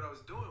idea what I was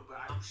doing, but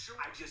I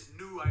just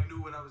knew I knew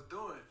what I was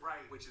doing.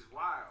 Right. Which is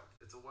wild.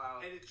 It's a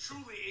wild. And it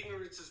truly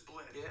ignorance is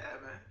bliss. Yeah,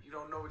 man. You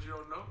don't know what you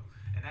don't know,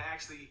 and that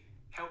actually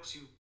helps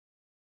you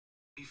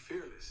be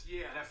fearless.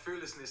 Yeah. And that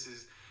fearlessness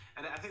is,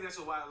 and I think that's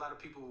why a lot of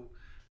people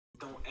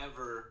don't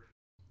ever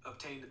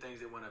obtain the things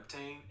they want to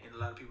obtain, and a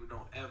lot of people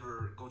don't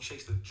ever go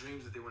chase the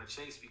dreams that they want to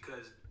chase,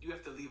 because you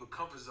have to leave a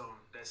comfort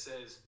zone that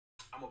says,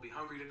 I'm gonna be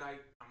hungry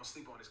tonight, I'm gonna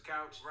sleep on this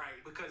couch.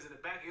 Right. Because in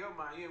the back of your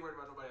mind, you ain't worried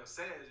about what nobody else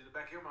says. In the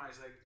back of your mind, it's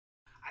like,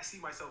 I see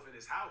myself in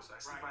this house. I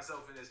see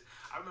myself in this.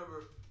 I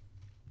remember.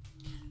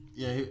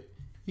 Yeah,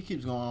 he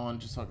keeps going on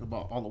just talking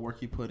about all the work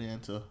he put in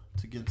to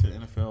get into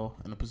the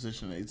NFL and the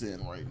position that he's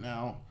in right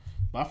now.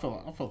 But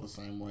I felt the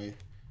same way.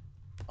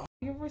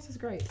 your voice is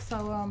great.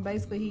 So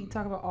basically he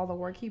talked about all the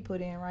work he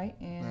put in, right?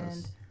 And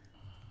Yes.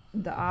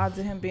 the odds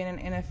of him being in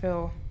the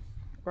NFL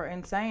were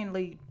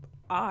insanely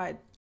odd.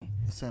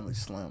 Insanely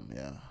slim,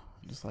 yeah.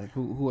 Just like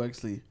who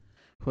actually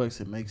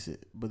makes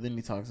it. But then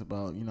he talks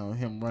about,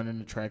 him running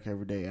the track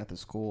every day after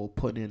school,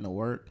 putting in the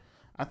work.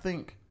 I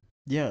think,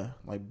 yeah,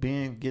 like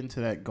getting to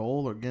that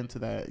goal or getting to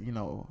that,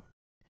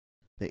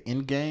 the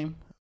end game,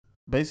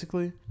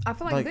 basically. I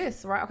feel like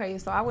this, right? Okay,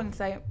 so I wouldn't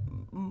say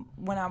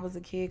when I was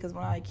a kid, because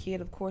when I was a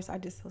kid, of course, I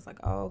just was like,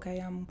 oh,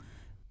 okay,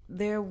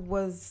 there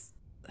was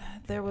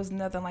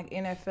nothing like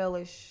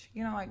NFL-ish,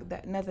 like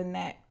that, nothing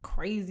that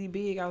crazy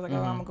big. I was like,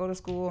 oh, I'm gonna go to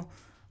school,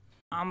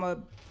 I'm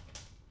gonna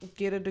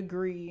get a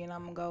degree, and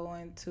I'm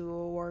going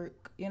to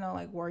work,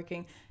 like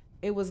working.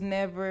 It was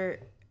never.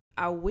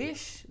 I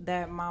wish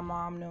that my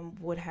mom and them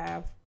would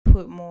have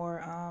put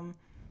more,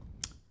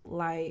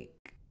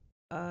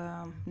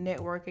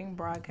 networking,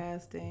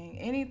 broadcasting,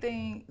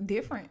 anything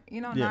different,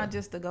 not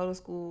just to go to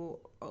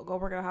school, go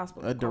work at a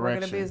hospital, go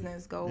work at a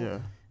business,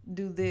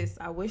 do this.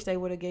 I wish they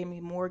would have gave me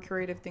more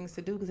creative things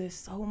to do, because there's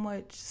so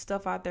much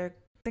stuff out there.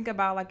 Think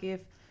about like if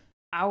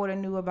I would have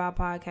knew about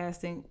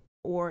podcasting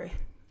or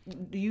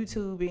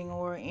YouTubing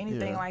or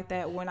anything like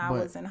that when I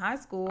was in high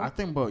school. I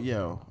think, but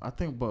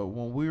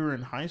when we were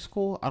in high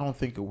school, I don't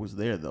think it was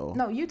there though.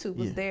 No, YouTube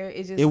was there.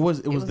 It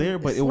was there,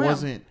 but slim. it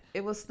wasn't.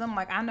 It was slim.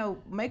 Like I know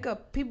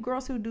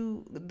girls who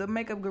do the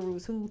makeup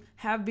gurus who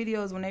have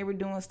videos when they were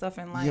doing stuff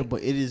in like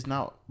but it is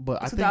not.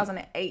 But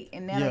 2008,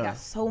 and now they got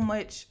so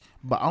much.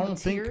 But I don't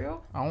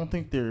material.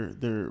 think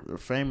their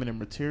fame and their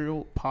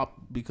material pop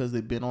because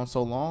they've been on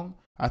so long.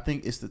 I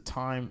think it's the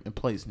time and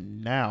place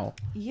now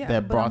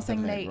that brought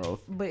them that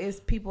growth. But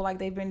it's people like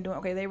they've been doing.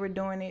 Okay, they were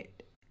doing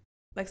it.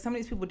 Like some of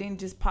these people didn't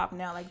just pop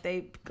now.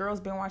 Like girls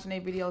been watching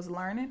their videos,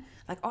 learning.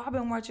 Like, oh, I've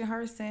been watching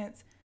her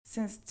since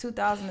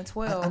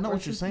 2012. I know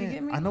what you're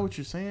saying. I know what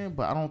you're saying,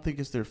 but I don't think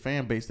it's their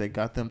fan base that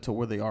got them to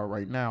where they are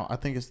right now. I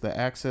think it's the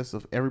access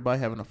of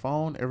everybody having a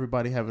phone,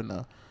 everybody having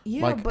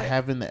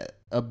having the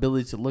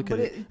ability to look at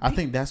it. I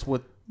think that's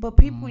what. But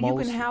people, you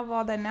can have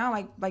all that now.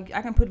 Like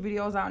I can put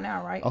videos out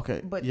now, right? Okay.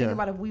 But think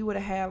about if we would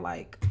have had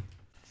like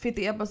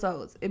 50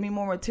 episodes, it'd be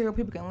more material.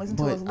 People can listen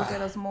to us, look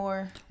at us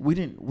more. We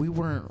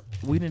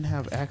didn't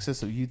have access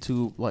to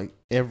YouTube like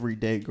every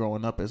day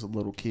growing up as a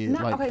little kid.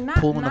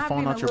 Pulling the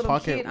phone out your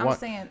pocket. Kid, I'm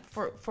saying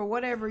for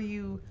whatever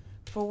your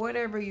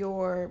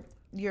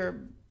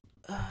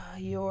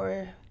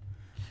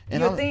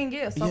thing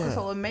is.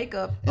 So with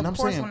makeup, of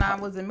course, when I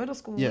was in middle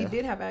school, we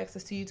did have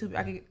access to YouTube.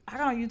 I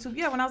got on YouTube.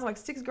 Yeah, when I was like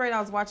 6th grade, I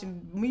was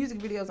watching music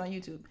videos on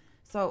YouTube.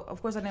 So,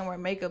 of course, I didn't wear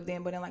makeup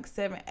then, but in like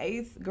 7th,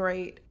 8th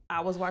grade,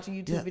 I was watching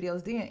YouTube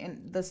videos then.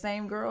 And the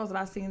same girls that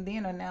I seen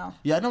then are now.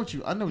 Yeah, I know what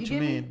you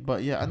mean.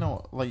 But yeah, I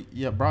know,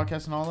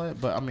 broadcasting and all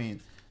that. But I mean,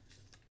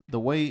 the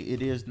way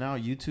it is now,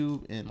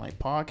 YouTube and like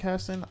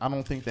podcasting, I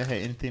don't think that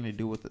had anything to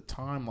do with the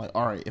time. Like,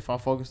 all right, if I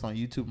focused on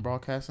YouTube and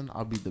broadcasting,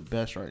 I'll be the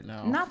best right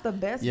now. Not the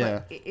best,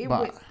 Yeah, but it but-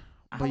 would.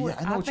 But yeah,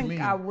 I know what you mean.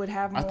 I would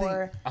have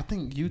more. I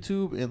think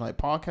YouTube and like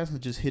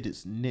podcasting just hit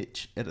its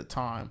niche at a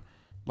time.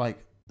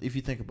 Like if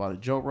you think about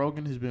it, Joe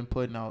Rogan has been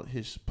putting out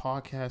his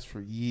podcast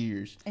for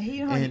years, And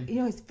he,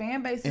 his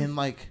fan base is, and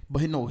like,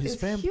 but no, his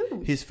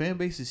huge. fan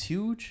base is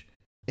huge.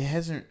 It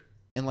hasn't,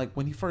 and like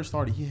when he first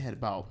started, he had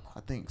about I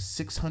think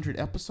 600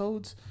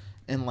 episodes,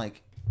 and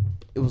like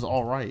it was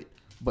all right.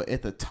 But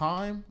at the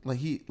time,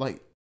 like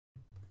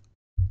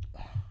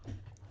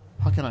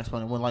how can I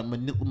explain it? When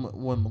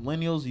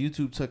millennials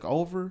YouTube took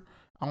over,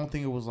 I don't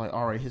think it was like,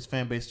 all right, his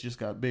fan base just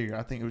got bigger.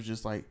 I think it was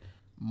just like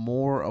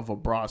more of a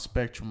broad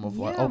spectrum of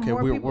like, okay,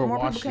 we're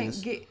watching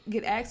this. More people can't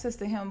get access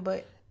to him,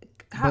 but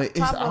I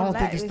don't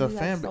think it's the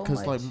fan so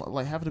because much.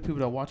 like half of the people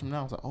that watch him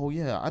now is like, oh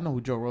yeah, I know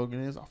who Joe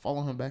Rogan is. I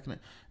follow him back in it.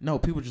 No,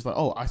 people just like,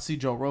 oh, I see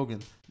Joe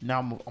Rogan.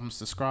 Now I'm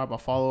subscribed. I'll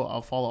follow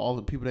all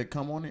the people that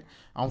come on it.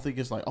 I don't think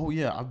it's like, oh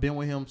yeah, I've been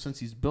with him since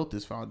he's built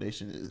this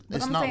foundation.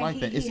 It's not like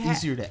that. It's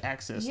easier to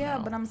access. Yeah,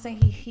 now. but I'm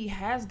saying he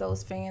has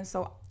those fans.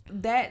 So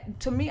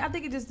that to me, I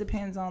think it just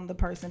depends on the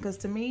person. Because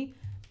to me,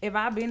 if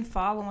I've been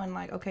following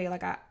like, okay,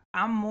 like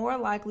I'm more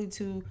likely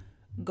to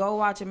go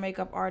watch a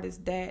makeup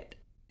artist that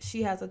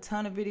she has a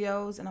ton of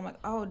videos, and I'm like,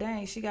 oh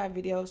dang, she got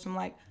videos from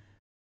like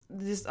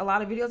just a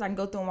lot of videos. I can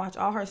go through and watch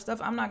all her stuff.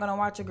 I'm not gonna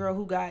watch a girl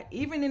who got,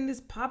 even in this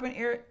popping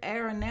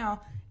era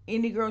now,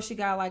 any girl she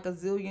got like a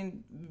zillion,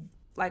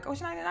 like, oh,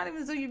 she's not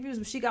even a zillion views,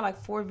 but she got like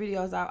 4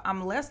 videos out.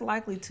 I'm less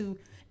likely to,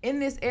 in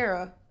this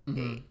era,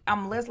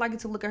 I'm less likely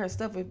to look at her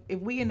stuff if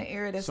we in the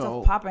era that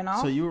stuff popping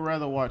off. So you would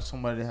rather watch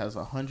somebody that has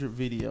 100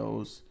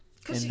 videos.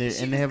 And she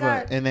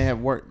they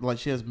have work, like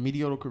she has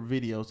mediocre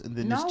videos, and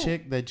then this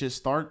chick that just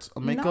starts a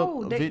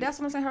makeup. That's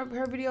what I'm saying.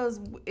 Her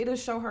videos, it'll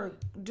show her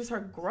just her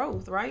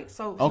growth, right?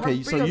 So okay,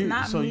 her so videos you're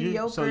not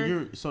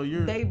mediocre. So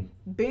you're they've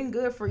been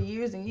good for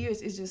years and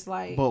years. It's just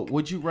like. But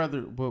would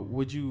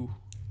you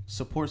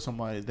support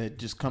somebody that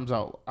just comes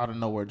out of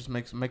nowhere, just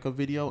make a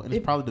video, and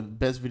it's probably the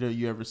best video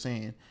you ever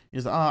seen?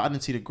 It's like, I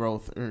didn't see the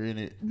growth or in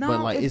it, but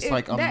like it's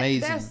like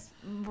amazing. That's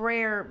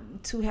rare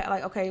to have.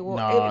 Like, okay,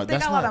 well, if they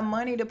got a lot of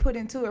money to put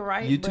into it,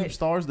 right? YouTube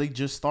stars, they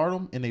just start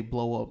them and they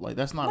blow up. Like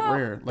that's not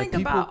rare. Like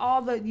think about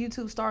all the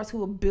YouTube stars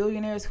who are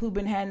billionaires who've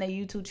been having their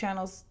YouTube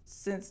channels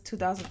since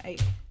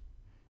 2008.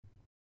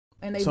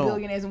 And they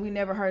billionaires, and we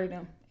never heard of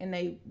them. And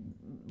they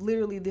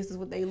literally, this is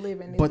what they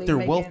live in. But their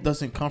wealth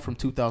doesn't come from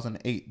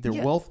 2008. Their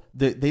wealth,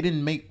 they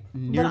didn't make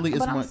nearly as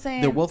much.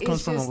 Their wealth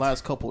comes from the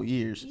last couple of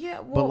years.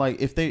 Yeah, well, but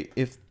like if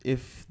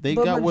they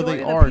got where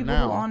they are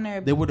now,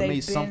 they would have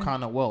made some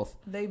kind of wealth.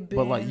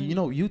 But like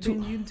YouTube,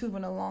 been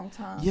YouTubing a long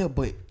time. Yeah,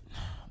 but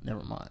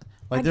never mind.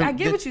 Like I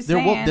get what you're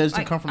saying. Their wealth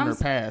doesn't come from their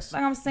past.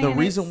 Like I'm saying,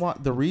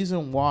 the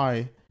reason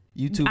why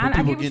YouTube and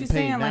people getting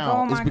paid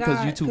now is because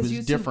YouTube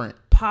is different.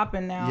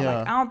 Popping now. Yeah.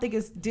 Like I don't think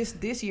it's just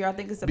this year. I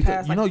think it's the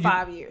past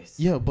 5 years.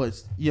 Yeah, but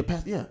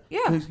past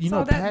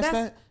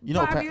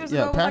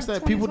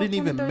that people didn't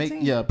even make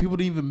people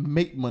didn't even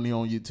make money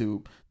on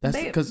YouTube. That's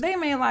because they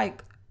made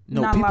like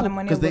not a lot of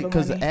money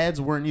because the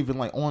ads weren't even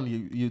like on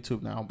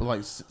YouTube now, but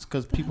like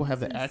because people have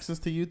the access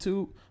to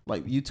YouTube,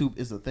 like YouTube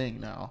is a thing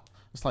now.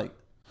 It's like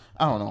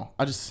I don't know.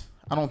 I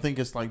don't think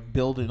it's like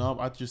building up.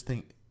 I just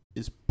think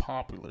it's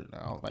popular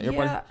now. Like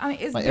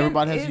everybody,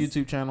 everybody has a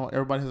YouTube channel.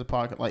 Everybody has a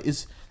podcast. Like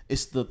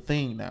it's the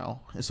thing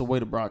now. It's a way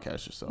to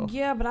broadcast yourself.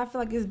 Yeah, but I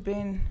feel like it's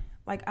been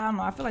like I don't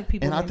know. I feel like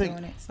people have been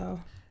doing it. So.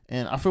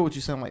 And I feel what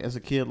you're saying. Like as a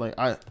kid, like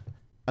I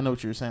know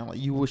what you're saying. Like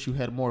you wish you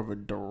had more of a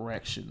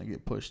direction to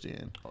get pushed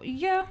in.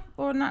 Yeah,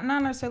 or not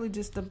necessarily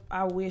just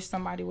I wish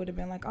somebody would have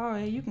been like, oh,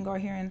 hey, you can go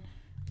here and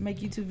make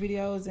YouTube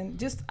videos and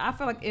just. I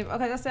feel like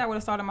let's say I would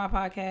have started my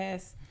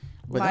podcast.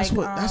 But like,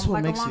 that's what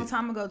like makes a long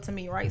time ago to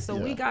me, right? So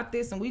yeah. we got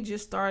this and we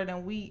just started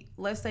and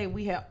let's say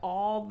we had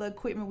all the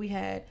equipment we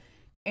had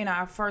in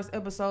our first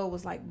episode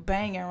was like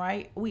banging,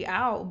 right? We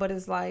out, but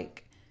it's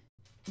like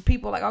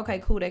people like, okay,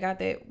 cool, they got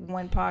that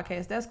one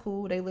podcast. That's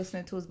cool. They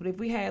listening to us. But if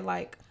we had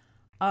like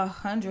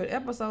 100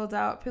 episodes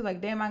out, people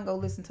like, damn, I can go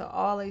listen to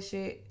all that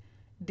shit.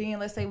 Then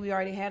let's say we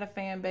already had a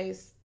fan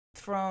base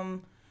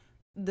from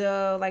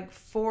the like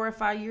 4 or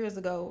 5 years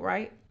ago,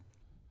 right?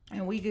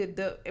 And we get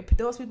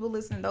those people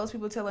listening, those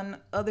people telling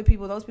other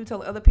people, those people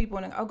telling other people,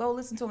 and go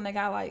listen to them. They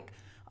got like,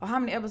 how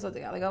many episodes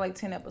they got? They got like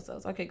 10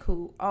 episodes. Okay,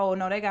 cool. Oh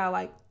no, they got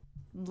like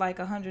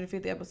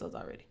 150 episodes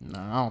already. No,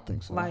 I don't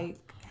think so. I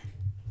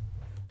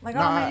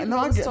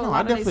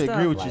definitely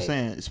agree with you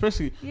saying,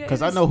 especially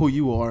because I know who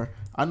you are.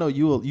 I know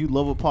you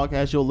love a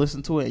podcast. You'll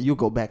listen to it and you'll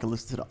go back and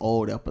listen to the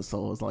old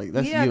episodes. Like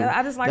that's you.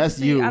 I just like that's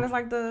to see, you. I just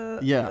like the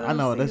I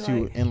know that's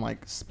you. And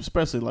like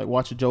especially like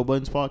watching Joe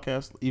Budden's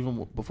podcast,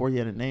 even before he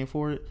had a name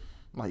for it,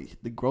 like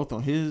the growth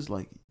on his,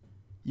 like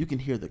you can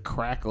hear the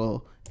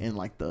crackle and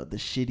like the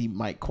shitty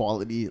mic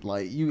quality.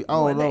 Like I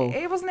don't know.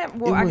 It was never.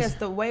 Well, I guess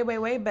the way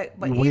back,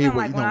 but even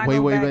like when I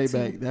go back,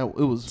 that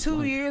it was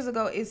 2 years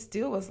ago. It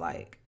still was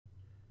like.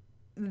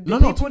 the No,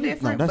 people 2 years,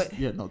 different.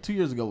 no, But 2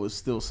 years ago was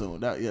still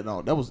soon. It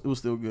was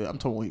still good. I'm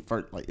talking when he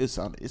first, like, it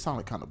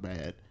sounded kind of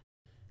bad,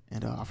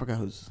 and I forgot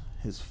his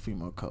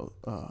female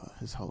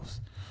his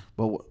host,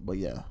 but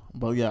yeah,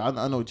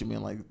 I know what you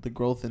mean. Like the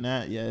growth in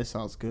that, yeah, it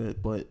sounds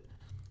good, but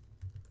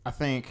I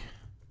think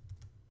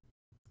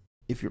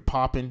if you're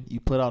popping, you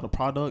put out a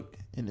product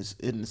and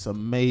it's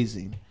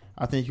amazing.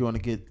 I think you're gonna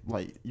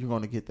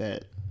get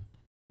that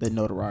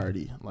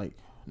notoriety, like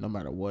no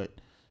matter what.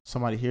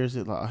 Somebody hears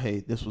it, like, hey,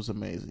 this was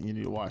amazing. You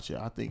need to watch it.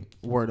 I think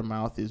word of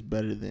mouth is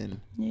better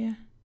than. Yeah.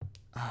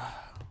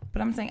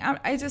 But I'm saying,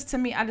 I just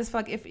feel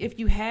like if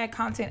you had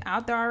content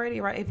out there already,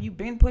 right? If you've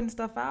been putting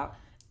stuff out,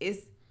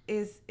 it's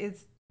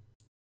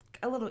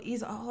a little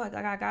easier. Oh, like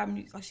I got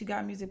like she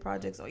got music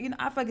projects, or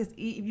I feel like it's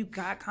if you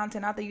got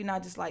content out there, you're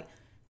not just like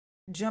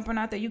jumping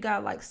out there. You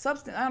got like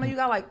substance. I don't know. You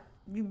got like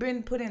you've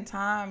been putting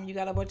time. You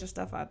got a bunch of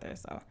stuff out there,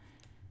 so.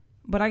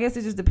 But I guess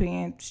it just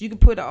depends. You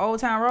could put the Old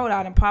Town Road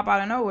out and pop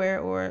out of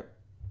nowhere, or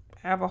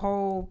have a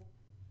whole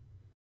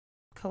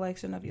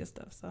collection of your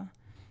stuff. So,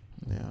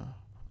 yeah,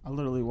 I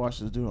literally watched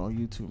this dude on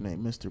YouTube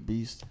named Mr.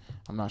 Beast.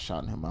 I'm not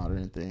shouting him out or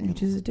anything. You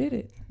just did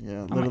it.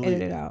 Yeah, I'm gonna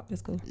edit it out.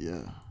 That's cool.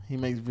 Yeah, he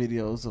makes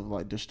videos of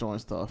like destroying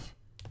stuff,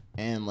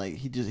 and like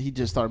he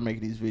just started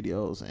making these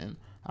videos, and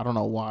I don't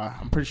know why.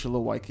 I'm pretty sure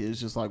little white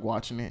kids just like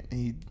watching it, and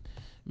he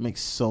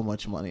makes so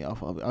much money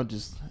off of it.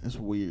 It's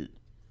weird.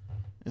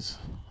 It's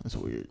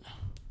weird.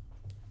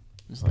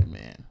 It's like,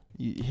 man,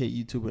 you hit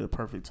YouTube at a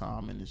perfect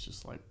time, and it's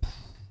just like.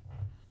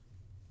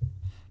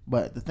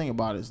 But the thing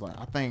about it is, like,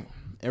 I think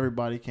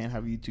everybody can't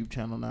have a YouTube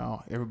channel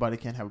now. Everybody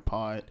can't have a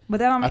pod. But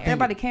that don't mean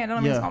everybody can't. That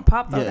don't mean it's gonna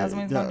pop though. Yeah, that doesn't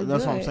mean it's gonna do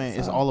that's good, what I'm saying. So.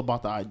 It's all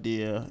about the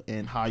idea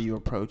and how you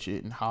approach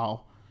it, and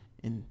how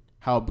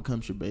it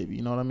becomes your baby.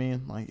 You know what I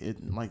mean?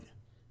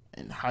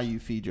 And how you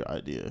feed your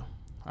idea.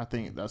 I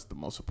think that's the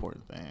most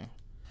important thing,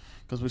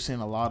 because we're seeing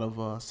a lot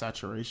of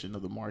saturation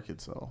of the market.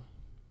 So.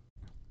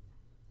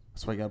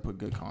 That's why you gotta put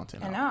good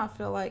content out. And now I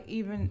feel like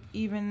even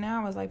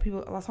now it's like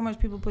so much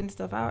people putting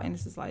stuff out, and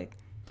it's just like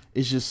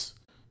it's just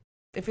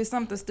if it's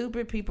something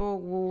stupid, people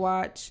will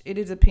watch. It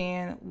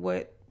depends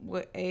what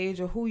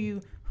age or who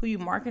you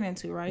marketing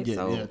to, right? Yeah,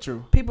 so yeah,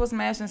 true. People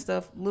smashing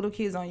stuff, little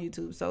kids on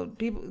YouTube. So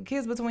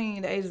kids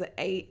between the ages of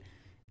 8,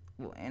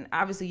 and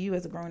obviously you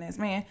as a grown ass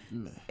man,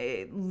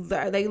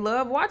 they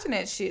love watching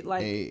that shit.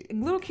 Like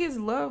little kids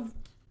love.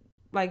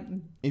 Like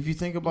if you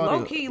think about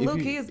little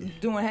kids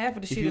doing half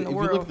of the shit in the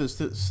world. If you look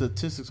at the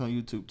statistics on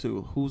YouTube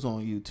too, who's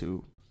on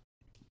YouTube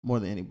more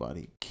than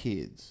anybody?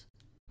 Kids.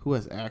 Who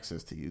has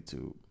access to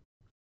YouTube?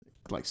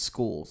 Like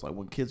schools. Like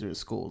when kids are at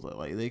schools,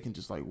 like they can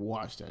just like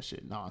watch that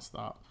shit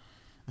nonstop.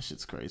 That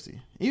shit's crazy.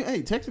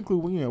 Hey, technically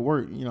when you're at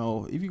work,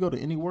 if you go to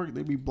any work,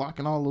 they be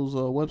blocking all those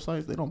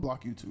websites. They don't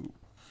block YouTube.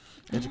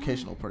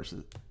 Educational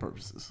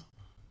purposes.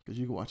 Because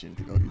you can watch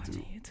anything on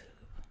YouTube.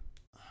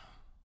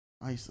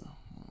 I used to.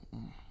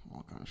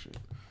 All kind of shit.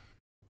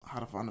 How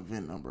to find a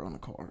VIN number on a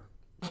car.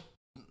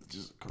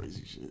 Just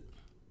crazy shit.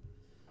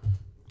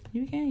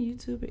 You can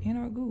YouTube it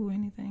or Google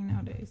anything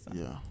nowadays. So.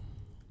 Yeah.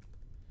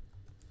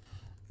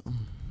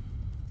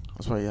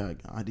 That's why,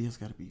 ideas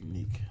got to be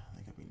unique.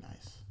 They got to be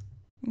nice.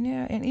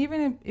 Yeah, and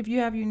even if you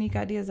have unique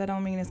ideas, that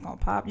don't mean it's going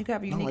to pop. You can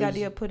have a unique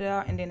idea, put it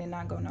out, and then it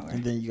not go nowhere.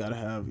 And then you got to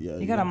have,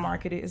 you got to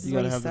market it. It's just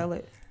you sell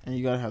it. And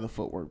you got to have the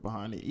footwork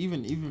behind it.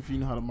 Even if you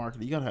know how to market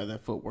it, you got to have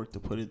that footwork to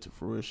put it to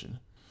fruition.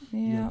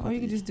 Yeah, or you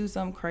could just do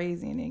something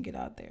crazy and then get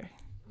out there.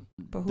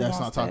 But that's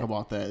not talking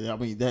about that. I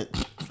mean, that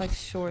it's like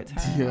short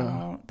term.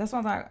 Yeah, that's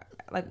why I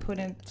like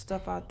putting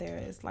stuff out there.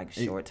 It's like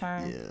short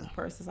term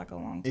versus like a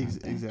long term.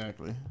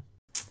 Exactly.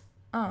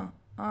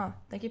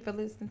 Thank you for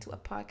listening to a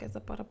podcast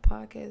about a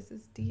podcast.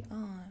 It's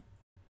Dion.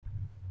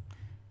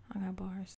 I got bars.